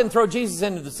 God didn't throw Jesus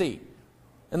into the sea.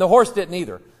 And the horse didn't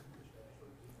either.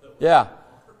 Yeah.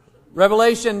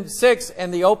 Revelation 6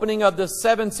 and the opening of the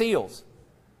 7 seals.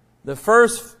 The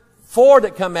first 4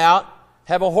 that come out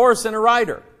have a horse and a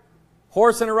rider.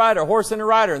 Horse and a rider, horse and a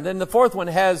rider. And then the 4th one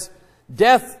has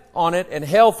death on it and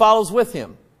hell follows with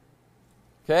him.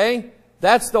 Okay?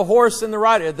 That's the horse and the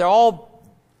rider. They're all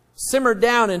simmered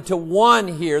down into one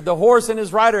here. The horse and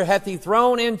his rider hath He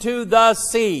thrown into the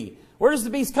sea. Where is the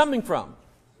beast coming from?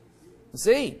 The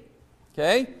sea.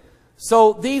 Okay?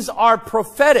 So these are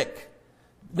prophetic.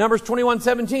 Numbers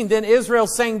 21:17. Then Israel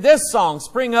sang this song.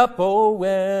 Spring up, O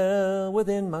well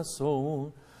within my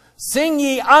soul. Sing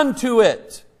ye unto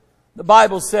it, the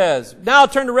Bible says. Now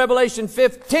turn to Revelation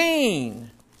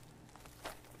 15.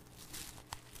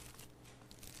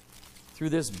 Through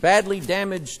this badly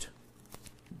damaged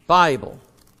Bible.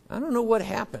 I don't know what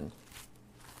happened.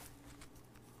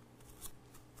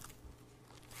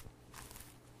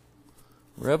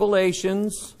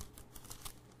 Revelations.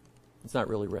 It's not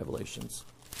really Revelations.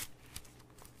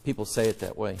 People say it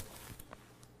that way.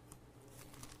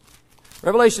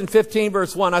 Revelation 15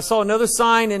 verse 1. I saw another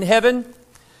sign in heaven,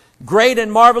 great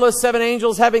and marvelous, 7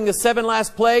 angels having the 7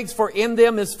 last plagues, for in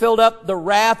them is filled up the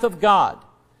wrath of God.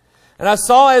 And I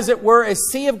saw as it were a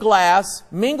sea of glass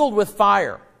mingled with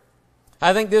fire.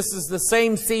 I think this is the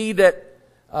same sea that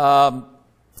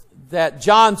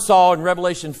John saw in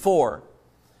Revelation 4.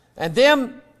 And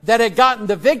them that had gotten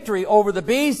the victory over the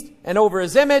beast and over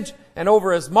his image and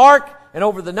over his mark and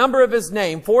over the number of his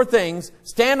name, 4 things,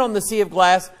 stand on the sea of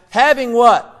glass, having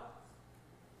what?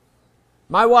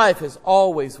 My wife has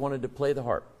always wanted to play the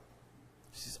harp.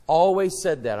 She's always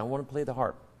said that. I want to play the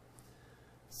harp.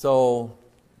 So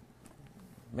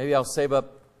maybe I'll save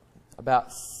up about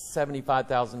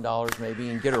 $75,000 maybe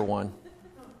and get her one.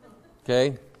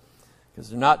 Okay? Because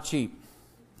they're not cheap.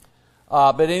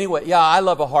 But anyway, yeah, I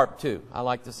love a harp too. I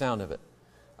like the sound of it.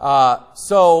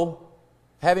 So,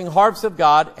 having harps of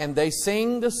God, and they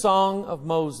sing the song of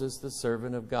Moses, the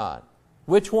servant of God.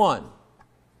 Which one?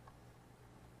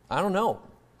 I don't know.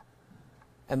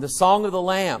 And the song of the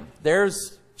Lamb.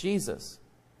 There's Jesus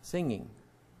singing.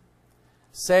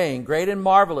 Saying, great and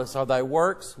marvelous are thy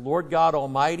works, Lord God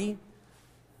Almighty.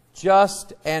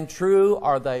 Just and true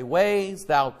are thy ways,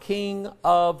 thou King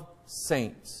of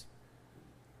saints.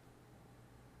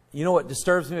 You know what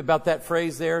disturbs me about that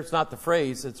phrase there? It's not the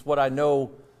phrase, it's what I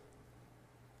know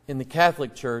in the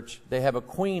Catholic Church. They have a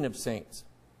Queen of Saints.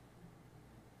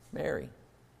 Mary.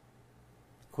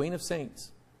 Queen of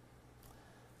Saints.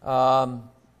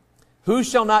 Who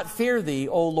shall not fear thee,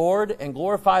 O Lord, and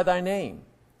glorify thy name?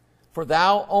 For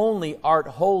thou only art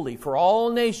holy. For all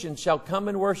nations shall come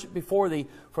and worship before thee,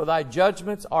 for thy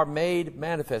judgments are made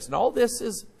manifest. And all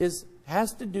this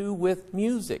has to do with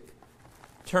music.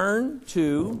 Turn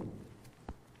to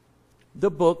the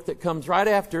book that comes right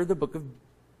after the book of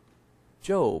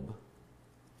Job.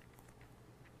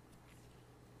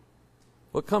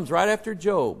 What comes right after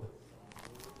Job?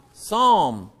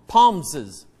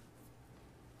 Psalms.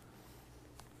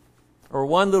 Or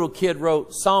one little kid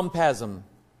wrote psalmpasm.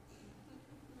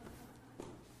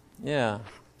 Yeah,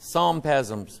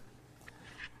 psalmpasms.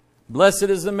 Blessed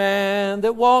is the man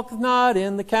that walketh not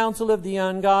in the counsel of the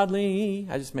ungodly.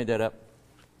 I just made that up.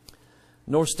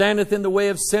 Nor standeth in the way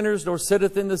of sinners, nor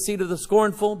sitteth in the seat of the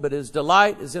scornful, but his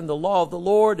delight is in the law of the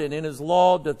Lord, and in his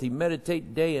law doth he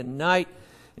meditate day and night.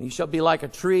 And he shall be like a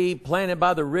tree planted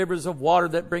by the rivers of water,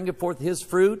 that bringeth forth his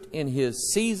fruit in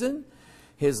his season.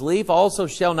 His leaf also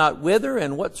shall not wither,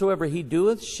 and whatsoever he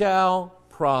doeth shall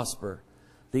prosper.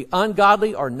 The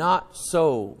ungodly are not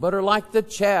so, but are like the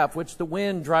chaff which the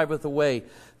wind driveth away.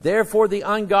 Therefore the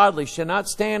ungodly shall not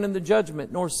stand in the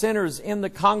judgment, nor sinners in the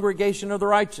congregation of the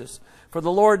righteous. For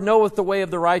the Lord knoweth the way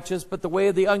of the righteous, but the way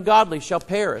of the ungodly shall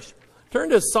perish. Turn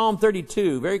to Psalm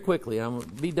 32 very quickly. I'm going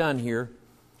to be done here.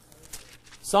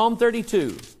 Psalm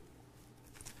 32.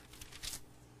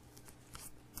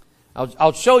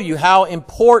 I'll show you how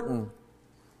important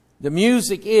the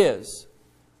music is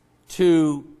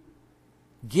to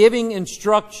giving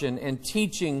instruction and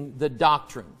teaching the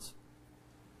doctrines.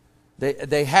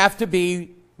 They have to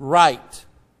be right.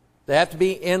 They have to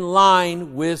be in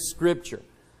line with Scripture.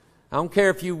 I don't care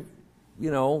if you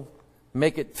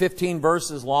make it 15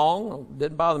 verses long. It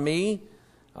didn't bother me.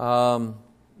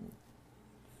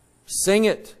 Sing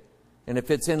it. And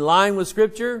if it's in line with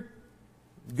Scripture,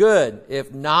 good.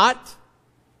 If not,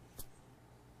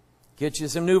 get you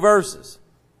some new verses.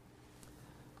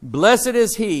 Blessed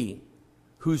is he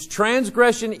whose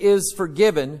transgression is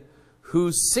forgiven,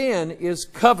 whose sin is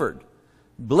covered.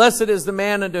 Blessed is the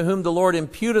man unto whom the Lord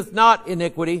imputeth not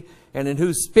iniquity, and in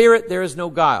whose spirit there is no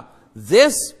guile.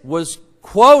 This was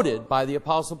quoted by the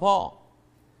Apostle Paul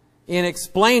in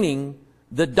explaining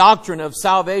the doctrine of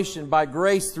salvation by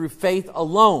grace through faith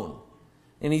alone.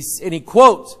 And he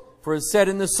quotes, for it is said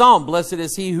in the Psalm, blessed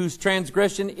is he whose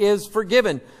transgression is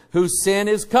forgiven, whose sin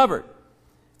is covered.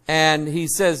 And he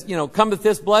says, cometh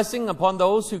this blessing upon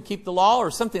those who keep the law,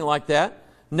 or something like that.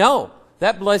 No,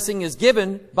 that blessing is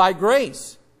given by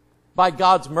grace, by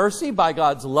God's mercy, by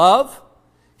God's love.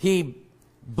 He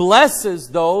blesses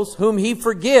those whom he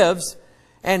forgives,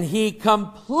 and he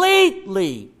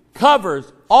completely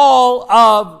covers all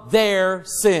of their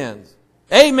sins.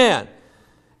 Amen.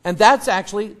 And that's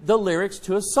actually the lyrics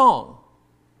to a song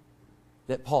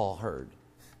that Paul heard.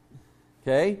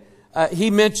 Okay?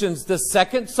 He mentions the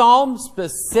second psalm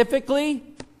specifically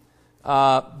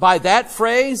by that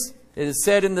phrase. It is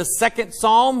said in the second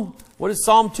psalm. What does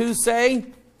Psalm 2 say?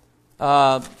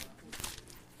 About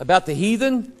the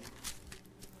heathen.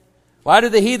 Why do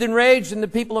the heathen rage and the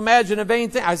people imagine a vain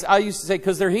thing? I used to say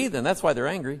because they're heathen. That's why they're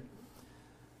angry.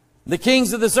 The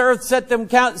kings of this earth set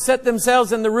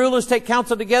themselves, and the rulers take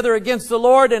counsel together against the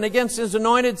Lord and against His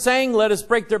anointed, saying, let us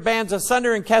break their bands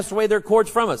asunder and cast away their cords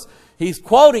from us. He's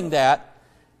quoting that,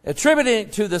 attributing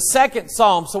it to the second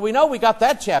psalm. So we know we got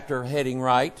that chapter heading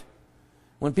right.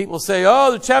 When people say,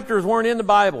 oh, the chapters weren't in the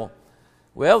Bible.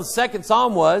 Well, the second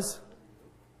psalm was.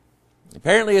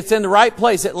 Apparently it's in the right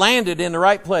place. It landed in the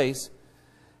right place.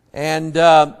 And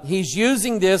he's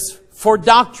using this for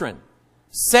doctrine,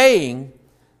 saying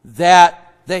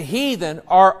that the heathen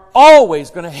are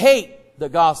always going to hate the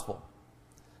gospel.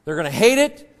 They're going to hate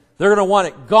it. They're going to want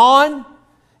it gone.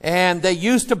 And they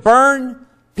used to burn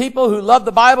people who loved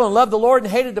the Bible and loved the Lord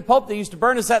and hated the Pope. They used to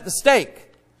burn us at the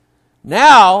stake.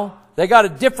 Now, they got a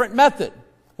different method.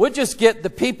 We'll just get the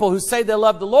people who say they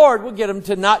love the Lord, we'll get them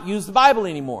to not use the Bible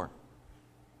anymore.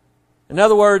 In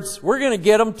other words, we're going to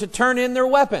get them to turn in their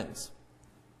weapons.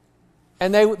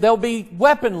 And they'll be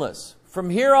weaponless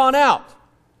from here on out.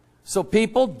 So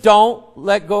people, don't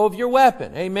let go of your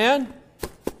weapon. Amen?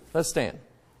 Let's stand.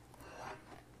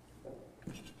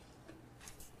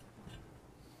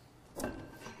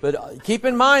 But keep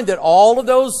in mind that all of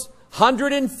those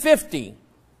 150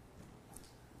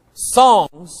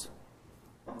 songs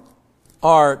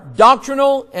are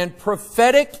doctrinal and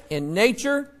prophetic in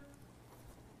nature.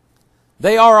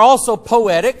 They are also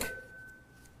poetic.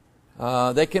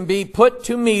 They can be put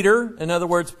to meter, in other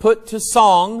words, put to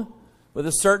song with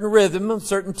a certain rhythm, a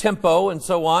certain tempo, and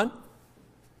so on.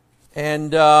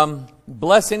 And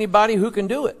bless anybody who can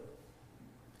do it.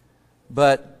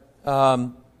 But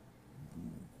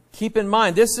keep in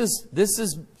mind, this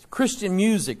is Christian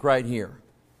music right here.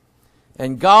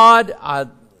 And God,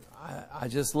 I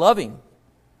just love Him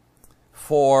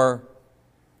for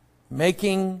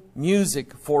making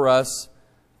music for us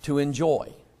to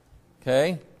enjoy.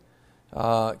 Okay?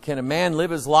 Can a man live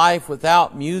his life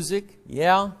without music?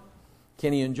 Yeah.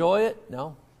 Can he enjoy it?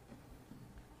 No.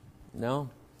 No.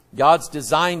 God's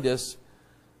designed us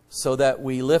so that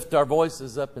we lift our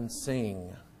voices up and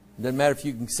sing. Doesn't matter if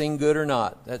you can sing good or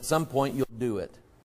not. At some point you'll do it.